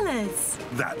favourite colours.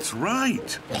 That's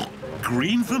right.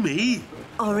 Green for me.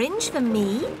 Orange for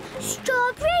me.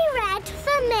 Strawberry red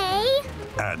for me.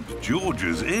 And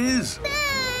George's is...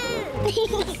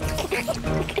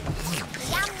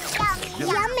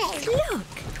 Yummy. Look,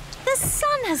 the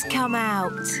sun has come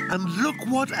out. And look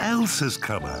what else has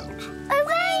come out. A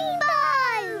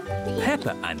rainbow!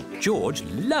 Peppa and George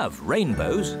love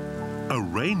rainbows. A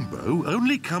rainbow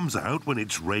only comes out when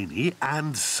it's rainy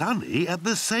and sunny at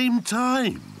the same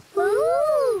time.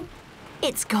 Ooh!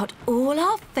 It's got all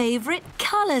our favourite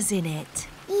colours in it.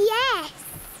 Yes.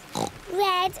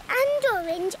 Red and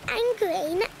orange and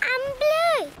green and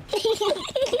blue.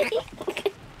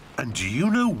 And do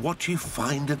you know what you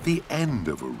find at the end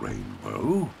of a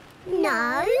rainbow?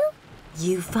 No.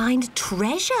 You find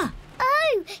treasure.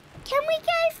 Oh, can we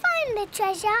go find the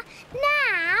treasure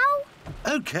now?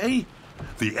 OK.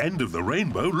 The end of the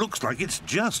rainbow looks like it's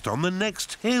just on the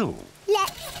next hill.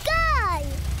 Let's go!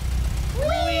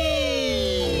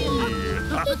 Whee!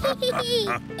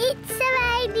 It's a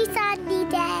rainy, sunny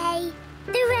day.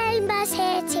 The rainbow's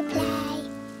here to play.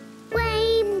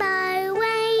 Rainbow,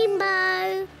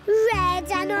 rainbow,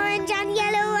 red and orange and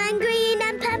yellow and green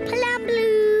and purple and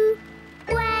blue.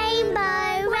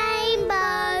 Rainbow,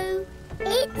 rainbow,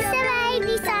 it's a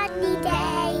rainy, sunny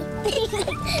day.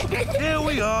 Here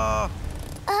we are.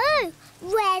 Oh,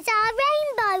 where's our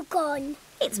rainbow gone?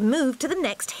 It's moved to the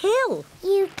next hill.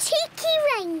 You cheeky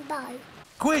rainbow.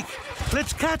 Quick,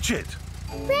 let's catch it.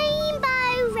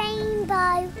 Rainbow,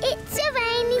 rainbow, it's a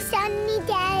rainy, sunny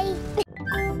day.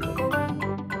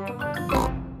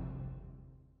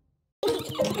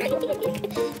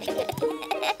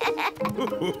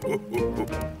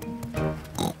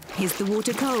 Is the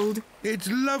water cold? It's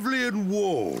lovely and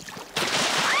warm.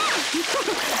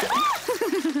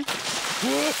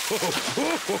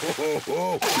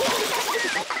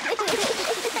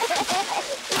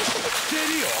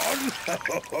 Steady on.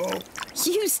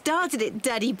 You started it,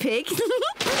 Daddy Pig.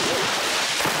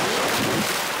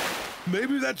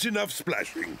 Maybe that's enough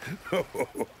splashing. Whee!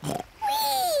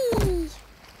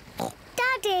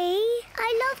 Daddy,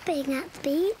 I love being at the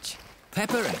beach.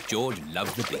 Peppa and George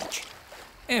love the beach.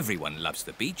 Everyone loves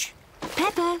the beach.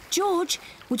 Peppa, George,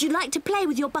 would you like to play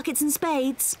with your buckets and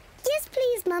spades? Yes,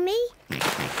 please, Mummy.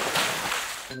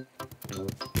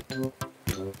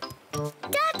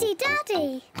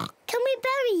 Daddy, can we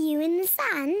bury you in the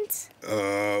sand?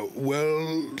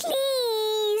 Well...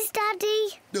 Please,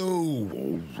 Daddy. Oh,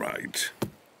 all right.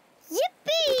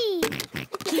 Yippee!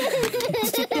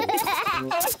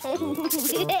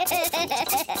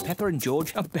 Peppa and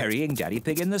George are burying Daddy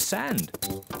Pig in the sand.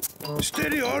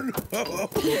 Steady on.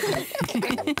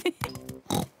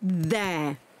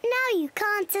 There. Now you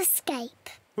can't escape.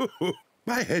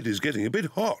 My head is getting a bit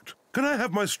hot. Can I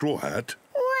have my straw hat?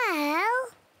 Well,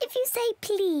 if you say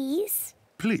please.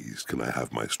 Please, can I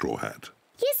have my straw hat?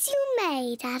 Yes, you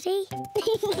may, Daddy.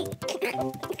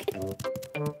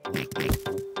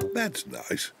 That's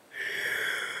nice.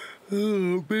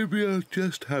 Oh, maybe I'll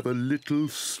just have a little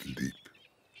sleep.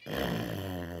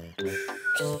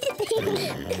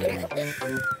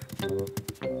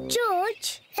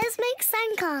 George, let's make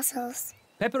sandcastles.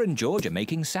 Peppa and George are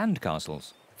making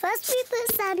sandcastles. First we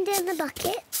put sand in the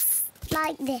buckets,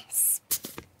 like this.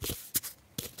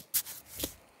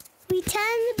 We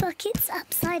turn the buckets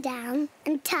upside down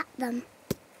and tap them.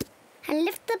 And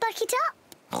lift the bucket up.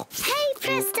 Hey,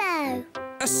 presto!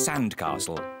 A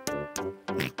sandcastle.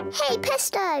 Hey,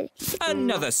 presto!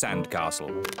 Another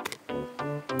sandcastle.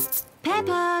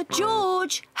 Peppa,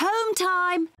 George, home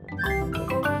time.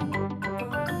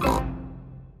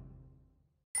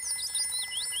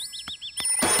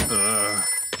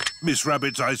 Miss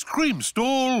Rabbit's ice cream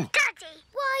stall. Daddy,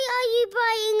 why are you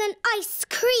buying an ice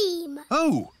cream?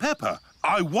 Oh, Peppa,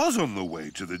 I was on the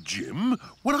way to the gym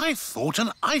when I thought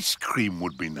an ice cream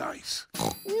would be nice.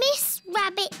 Miss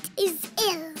Rabbit is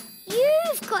ill.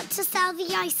 You've got to sell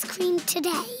the ice cream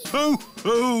today.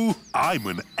 Oh, I'm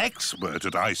an expert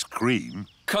at ice cream.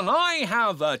 Can I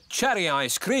have a cherry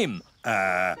ice cream?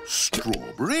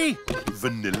 Strawberry,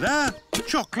 vanilla,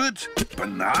 chocolate,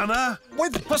 banana.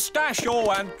 With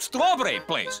pistachio and strawberry,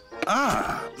 please.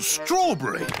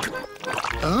 Strawberry.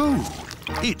 Oh,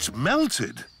 it's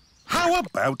melted. How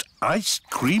about ice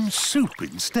cream soup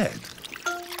instead?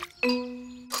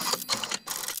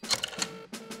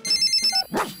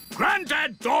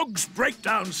 Grandad Dog's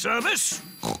breakdown service.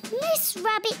 Miss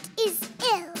Rabbit is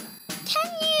ill.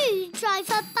 Can you drive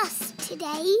a bus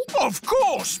today? Of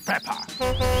course, Peppa.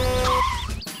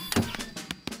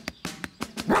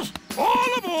 All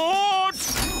aboard!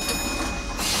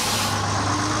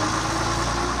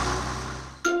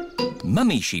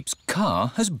 Mummy Sheep's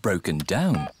car has broken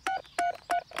down.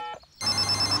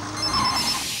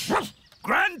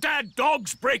 Grandad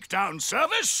Dog's breakdown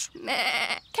service.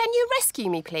 Can you rescue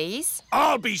me, please?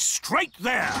 I'll be straight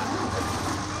there.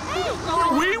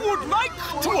 We would like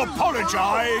to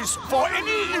apologise for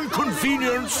any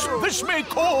inconvenience this may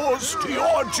cause to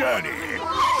your journey.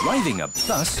 Driving a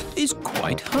bus is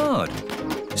quite hard.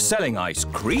 Selling ice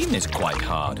cream is quite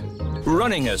hard.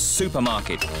 Running a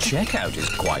supermarket checkout is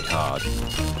quite hard.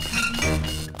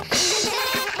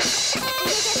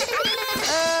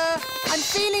 I'm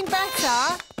feeling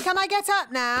better. Can I get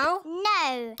up now?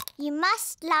 No, you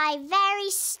must lie very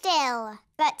still.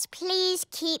 But please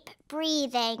keep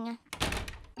breathing.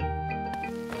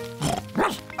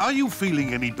 Are you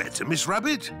feeling any better, Miss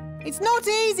Rabbit? It's not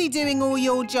easy doing all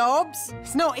your jobs.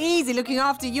 It's not easy looking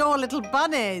after your little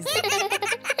bunnies.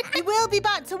 You will be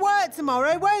back to work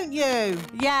tomorrow, won't you?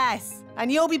 Yes.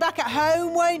 And you'll be back at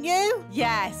home, won't you?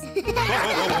 Yes.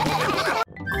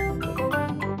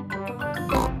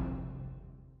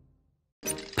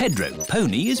 Pedro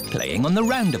Pony is playing on the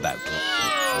roundabout.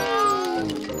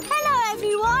 Hello,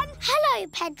 everyone. Hello,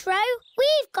 Pedro.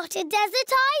 We've got a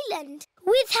desert island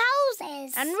with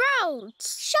houses. And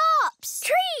roads. Shops.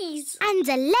 Trees. And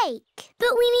a lake.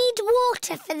 But we need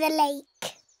water for the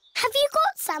lake. Have you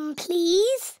got some,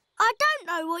 please? I don't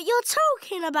know what you're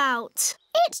talking about.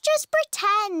 It's just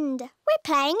pretend. We're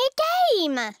playing a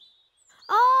game.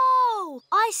 Oh,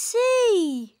 I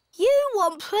see. You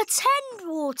want pretend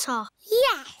water?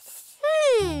 Yes.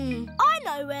 I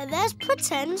know where there's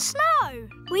pretend snow.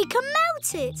 We can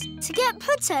melt it to get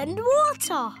pretend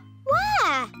water.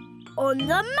 Where? On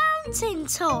the mountain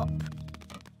top.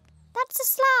 That's a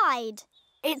slide.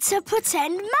 It's a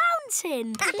pretend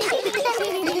mountain.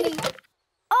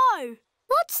 Oh.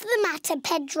 What's the matter,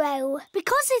 Pedro?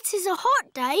 Because it is a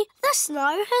hot day, the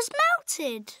snow has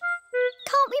melted.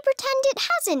 Can't we pretend it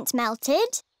hasn't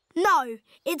melted? No,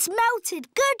 it's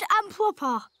melted good and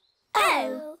proper.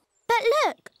 Oh. But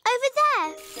look, over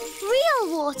there.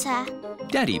 Real water.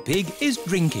 Daddy Pig is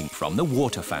drinking from the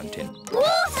water fountain.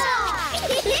 Water!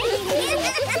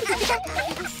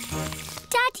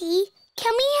 Daddy,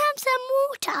 can we have some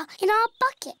water in our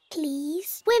bucket,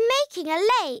 please? We're making a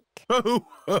lake.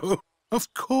 Oh,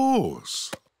 of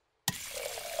course.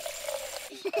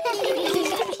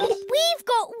 We've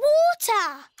got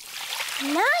water.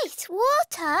 Nice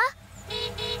water.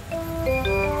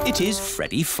 It is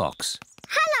Freddy Fox.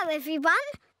 Hello, everyone.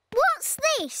 What's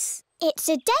this? It's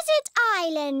a desert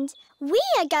island. We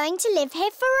are going to live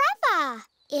here forever.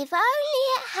 If only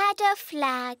it had a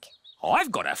flag.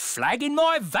 I've got a flag in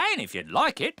my van if you'd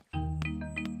like it.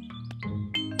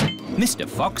 Mr.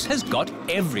 Fox has got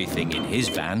everything in his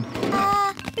van.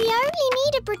 We only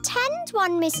need a pretend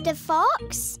one, Mr.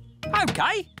 Fox.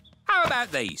 OK. How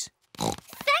about these?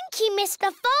 Thank you,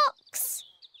 Mr. Fox.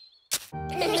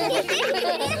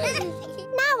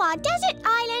 Now our desert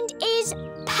island is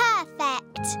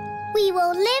perfect. We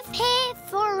will live here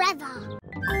forever.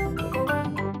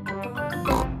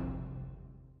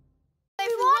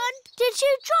 Everyone, did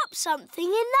you drop something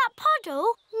in that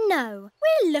puddle? No,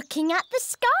 we're looking at the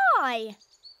sky.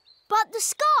 But the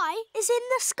sky is in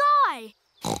the sky.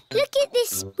 Look at this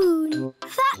spoon.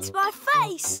 That's my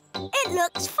face. It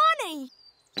looks funny.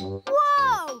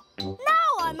 Whoa!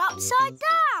 Now I'm upside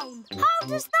down. How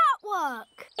does that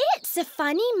work? It's a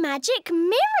funny magic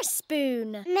mirror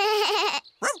spoon.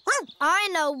 I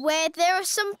know where there are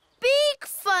some big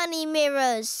funny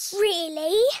mirrors.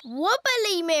 Really?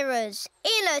 Wobbly mirrors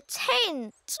in a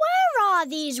tent. Where are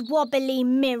these wobbly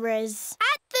mirrors?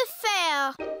 At the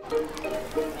fair.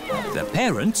 The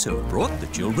parents have brought the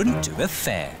children to a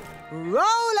fair.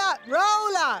 Roll up,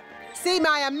 roll up. See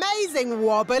my amazing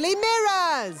wobbly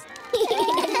mirrors.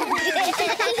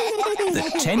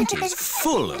 The tent is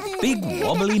full of big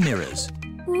wobbly mirrors.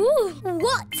 Ooh,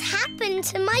 what's happened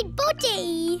to my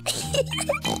body?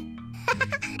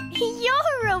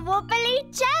 You're a wobbly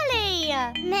jelly.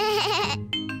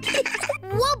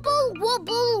 Wobble,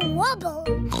 wobble, wobble.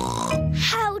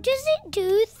 How does it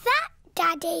do that,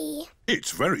 Daddy?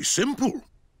 It's very simple.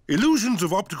 Illusions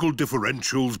of optical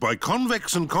differentials by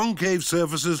convex and concave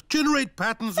surfaces generate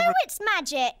patterns So it's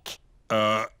magic.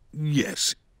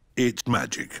 Yes, it's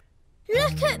magic.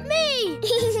 Look at me.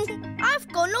 I've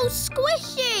gone all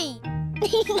squishy.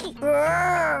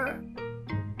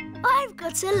 I've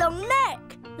got a long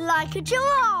neck, like a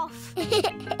giraffe.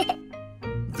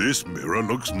 This mirror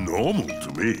looks normal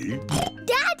to me.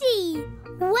 Daddy,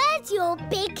 where's your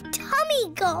big tummy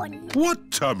gone?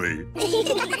 What tummy?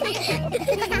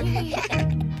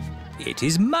 It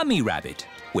is Mummy Rabbit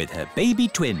with her baby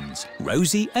twins,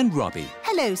 Rosie and Robbie.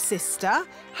 Hello, sister.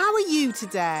 How are you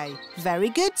today? Very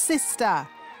good, sister.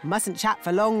 Mustn't chat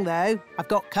for long, though. I've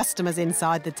got customers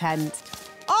inside the tent.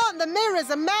 Aren't the mirrors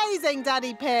amazing,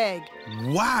 Daddy Pig?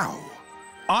 Wow!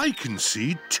 I can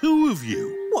see two of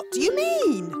you. What do you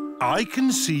mean? I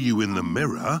can see you in the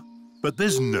mirror, but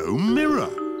there's no mirror.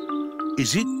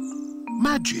 Is it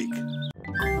magic?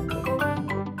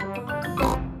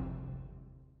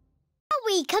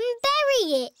 We can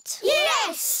bury it.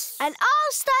 Yes! And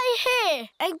I'll stay here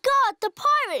and guard the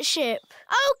pirate ship.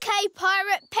 OK,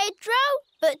 Pirate Pedro,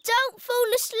 but don't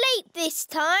fall asleep this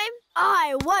time.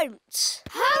 I won't.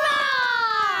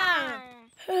 Hurrah!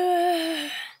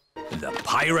 The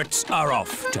pirates are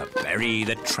off to bury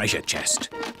the treasure chest.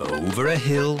 Over a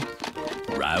hill,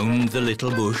 round the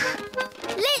little bush.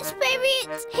 Let's bury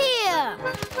it here.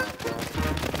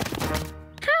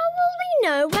 How will we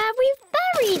know where we've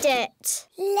buried it?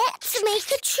 Let's make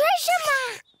a treasure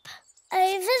map.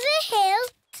 Over the hill,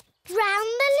 round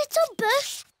the little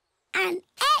bush, and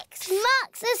X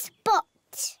marks the spot.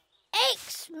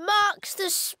 X marks the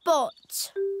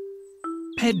spot.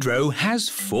 Pedro has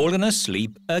fallen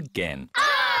asleep again.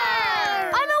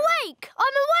 I'm awake!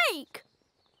 I'm awake!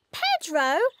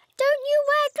 Pedro, don't you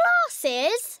wear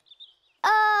glasses?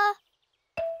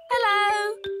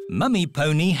 Hello? Mummy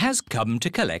Pony has come to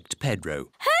collect Pedro.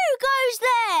 Who goes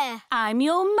there? I'm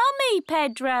your mummy,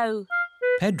 Pedro.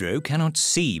 Pedro cannot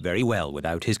see very well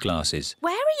without his glasses.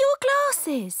 Where are your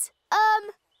glasses?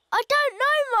 I don't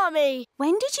know, Mummy.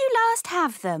 When did you last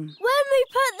have them? When we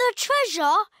put the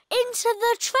treasure into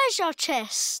the treasure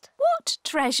chest. What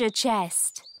treasure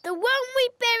chest? The one we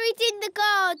buried in the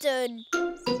garden.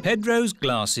 Pedro's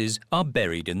glasses are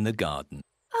buried in the garden.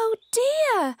 Oh,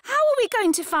 dear. How are we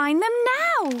going to find them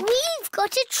now? We've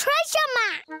got a treasure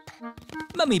map.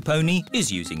 Mummy Pony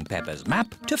is using Peppa's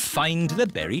map to find the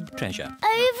buried treasure.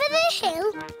 Over the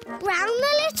hill, round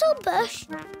the little bush,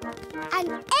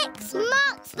 and X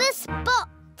marks the spot.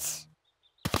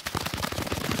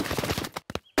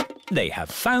 They have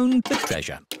found the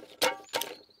treasure.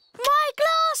 My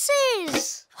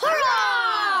glasses!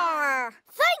 Hurrah!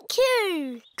 Thank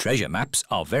you! Treasure maps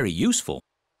are very useful,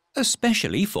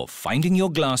 especially for finding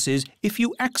your glasses if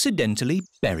you accidentally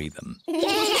bury them.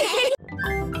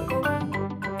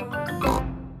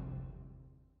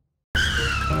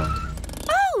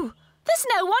 Oh, there's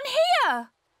no one here.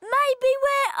 Maybe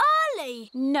we're early.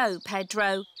 No,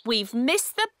 Pedro. We've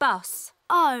missed the bus.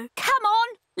 Oh. Come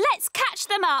on, let's catch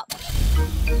them up.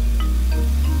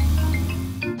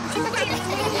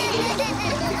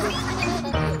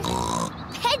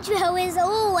 Pedro is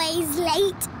always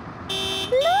late.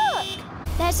 Look!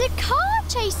 There's a car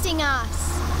chasing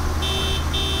us.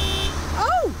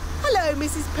 Oh, Hello,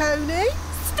 Mrs. Pony.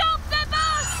 Stop the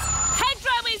bus!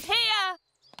 Pedro is here!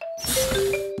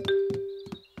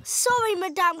 Sorry,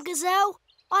 Madame Gazelle.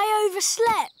 I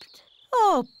overslept.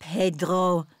 Oh,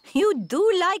 Pedro, you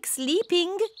do like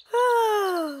sleeping.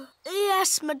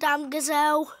 Yes, Madame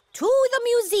Gazelle. To the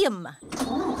museum.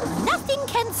 Nothing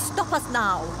can stop us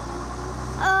now.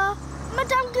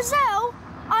 Madame Gazelle,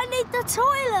 I need the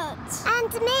toilet.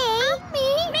 And me. And me.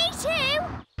 Me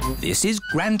too. This is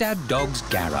Grandad Dog's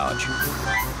garage.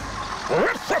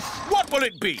 What will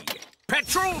it be?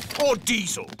 Petrol or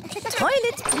diesel?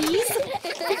 Toilet, please.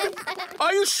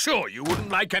 Are you sure you wouldn't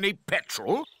like any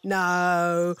petrol?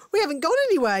 No, we haven't gone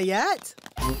anywhere yet.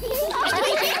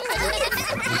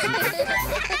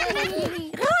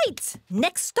 Right.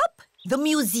 Next stop, the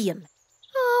museum.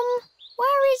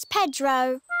 Where is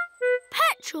Pedro?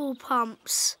 Petrol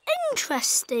pumps.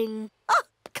 Interesting. Oh,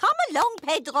 come along,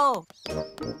 Pedro.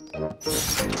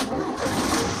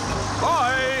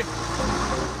 Bye.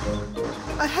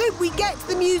 I hope we get to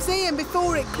the museum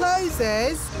before it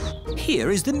closes.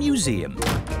 Here is the museum.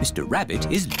 Mr.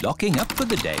 Rabbit is locking up for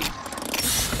the day.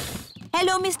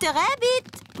 Hello, Mr.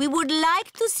 Rabbit. We would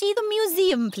like to see the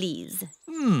museum, please.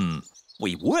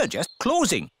 We were just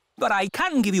closing, but I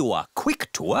can give you a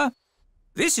quick tour.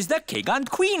 This is the King and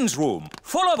Queen's room,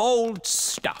 full of old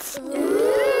stuff.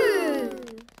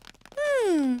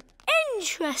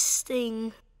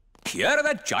 Interesting. Here are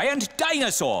the giant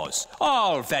dinosaurs,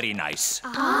 all very nice.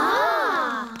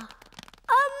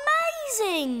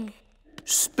 Amazing.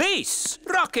 Space,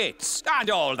 rockets, and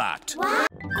all that. Wow.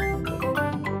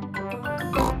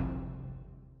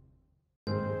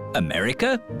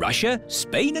 America, Russia,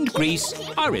 Spain and Greece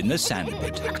are in the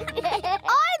sandpit.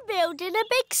 I'm building a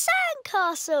big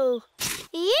sandcastle.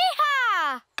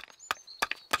 Yeehaw!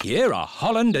 Here are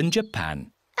Holland and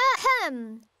Japan.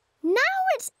 Now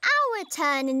it's our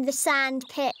turn in the sand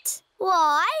pit.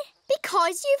 Why?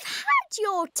 Because you've had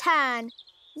your turn.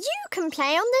 You can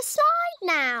play on the slide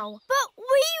now. But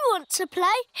we want to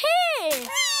play here.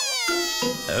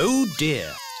 Oh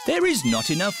dear, there is not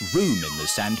enough room in the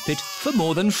sandpit for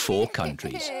more than 4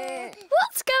 countries.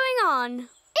 What's going on?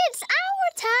 It's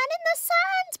our turn in the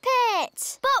sand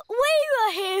pit. But we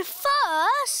were here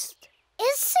first.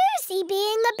 Is Suzy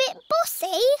being a bit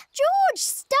bossy? George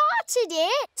started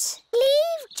it.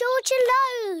 Leave George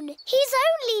alone. He's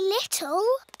only little.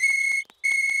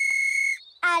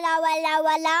 Hello, hello,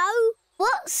 hello.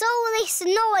 What's all this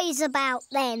noise about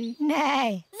then?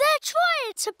 Nay. They're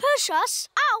trying to push us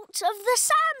out of the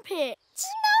sandpit.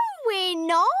 No, we're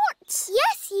not.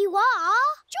 Yes, you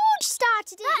are. George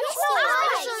started it.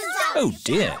 Oh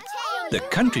dear, the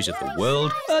countries of the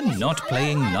world are not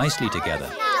playing nicely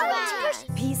together.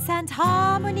 Peace and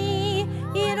harmony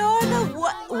in all the...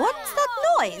 What's that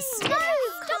noise?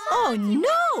 Oh,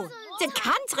 no! The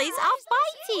countries are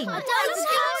fighting. You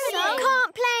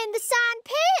can't play in the sand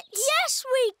pit. Yes,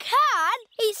 we can.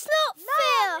 It's not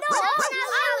fair.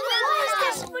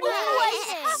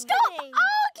 Stop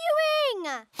arguing.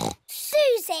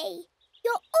 Suzy,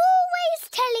 you're always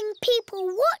telling people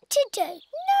what to do.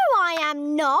 No, I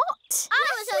am not.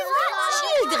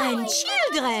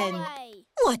 Children!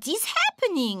 What is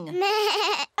happening?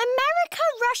 America,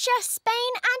 Russia,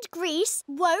 Spain and Greece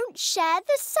won't share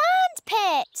the sand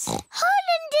pit.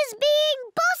 Holland is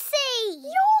being bossy.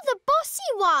 You're the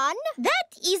bossy one.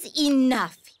 That is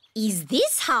enough. Is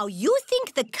this how you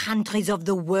think the countries of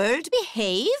the world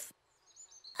behave?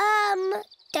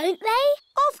 Don't they?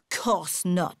 Of course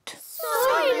not.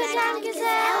 Sorry, Madame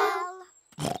Gazelle.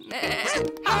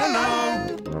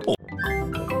 Hello.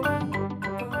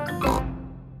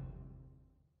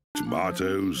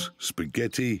 Tomatoes,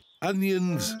 spaghetti,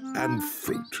 onions and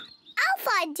fruit. I'll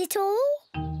find it all.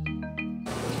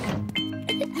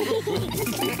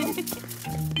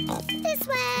 This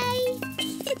way.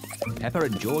 Peppa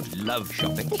and George love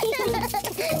shopping.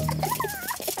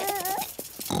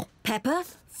 Peppa,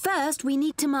 first we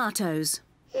need tomatoes.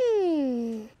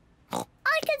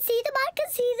 I can see them,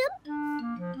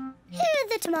 Here are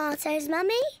the tomatoes,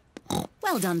 Mummy.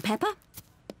 Well done, Peppa.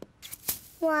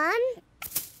 1,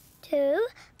 2,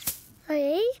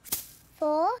 3,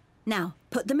 4. Now,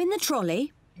 put them in the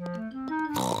trolley.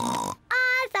 I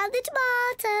found the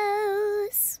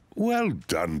tomatoes. Well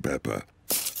done, Peppa.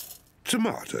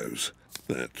 Tomatoes.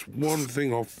 That's one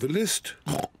thing off the list.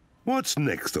 What's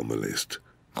next on the list?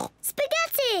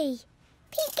 Spaghetti.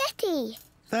 Piggetti.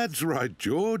 That's right,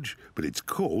 George, but it's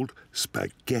called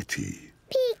spaghetti.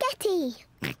 Piggetti.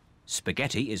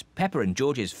 Spaghetti is Peppa and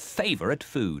George's favourite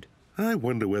food. I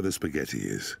wonder where the spaghetti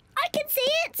is. I can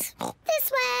see it.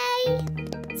 This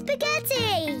way.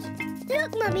 Spaghetti.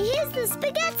 Look, Mummy, here's the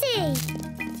spaghetti.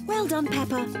 Well Well done,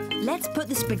 Peppa. Let's put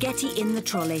the spaghetti in the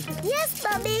trolley. Yes,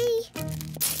 Mummy.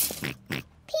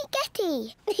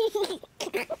 Spaghetti.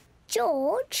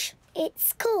 George,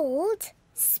 it's called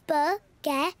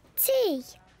spaghetti.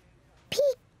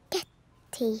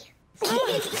 Spaghetti.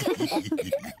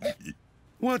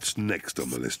 What's next on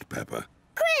the list, Peppa?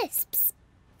 Crisps.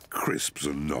 Crisps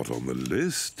are not on the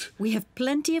list. We have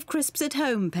plenty of crisps at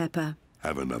home, Peppa.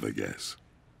 Have another guess.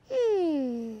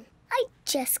 I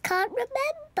just can't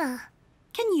remember.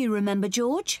 Can you remember,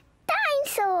 George?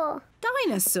 Dinosaur.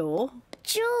 Dinosaur?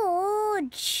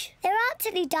 George, there aren't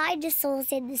any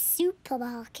dinosaurs in the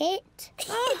supermarket.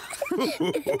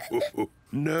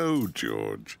 No,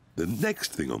 George. The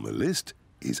next thing on the list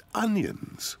is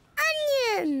onions.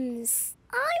 Onions.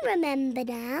 I remember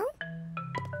now.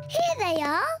 Here they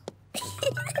are.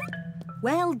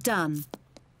 Well done.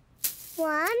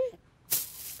 1,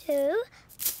 2,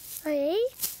 3,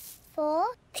 4.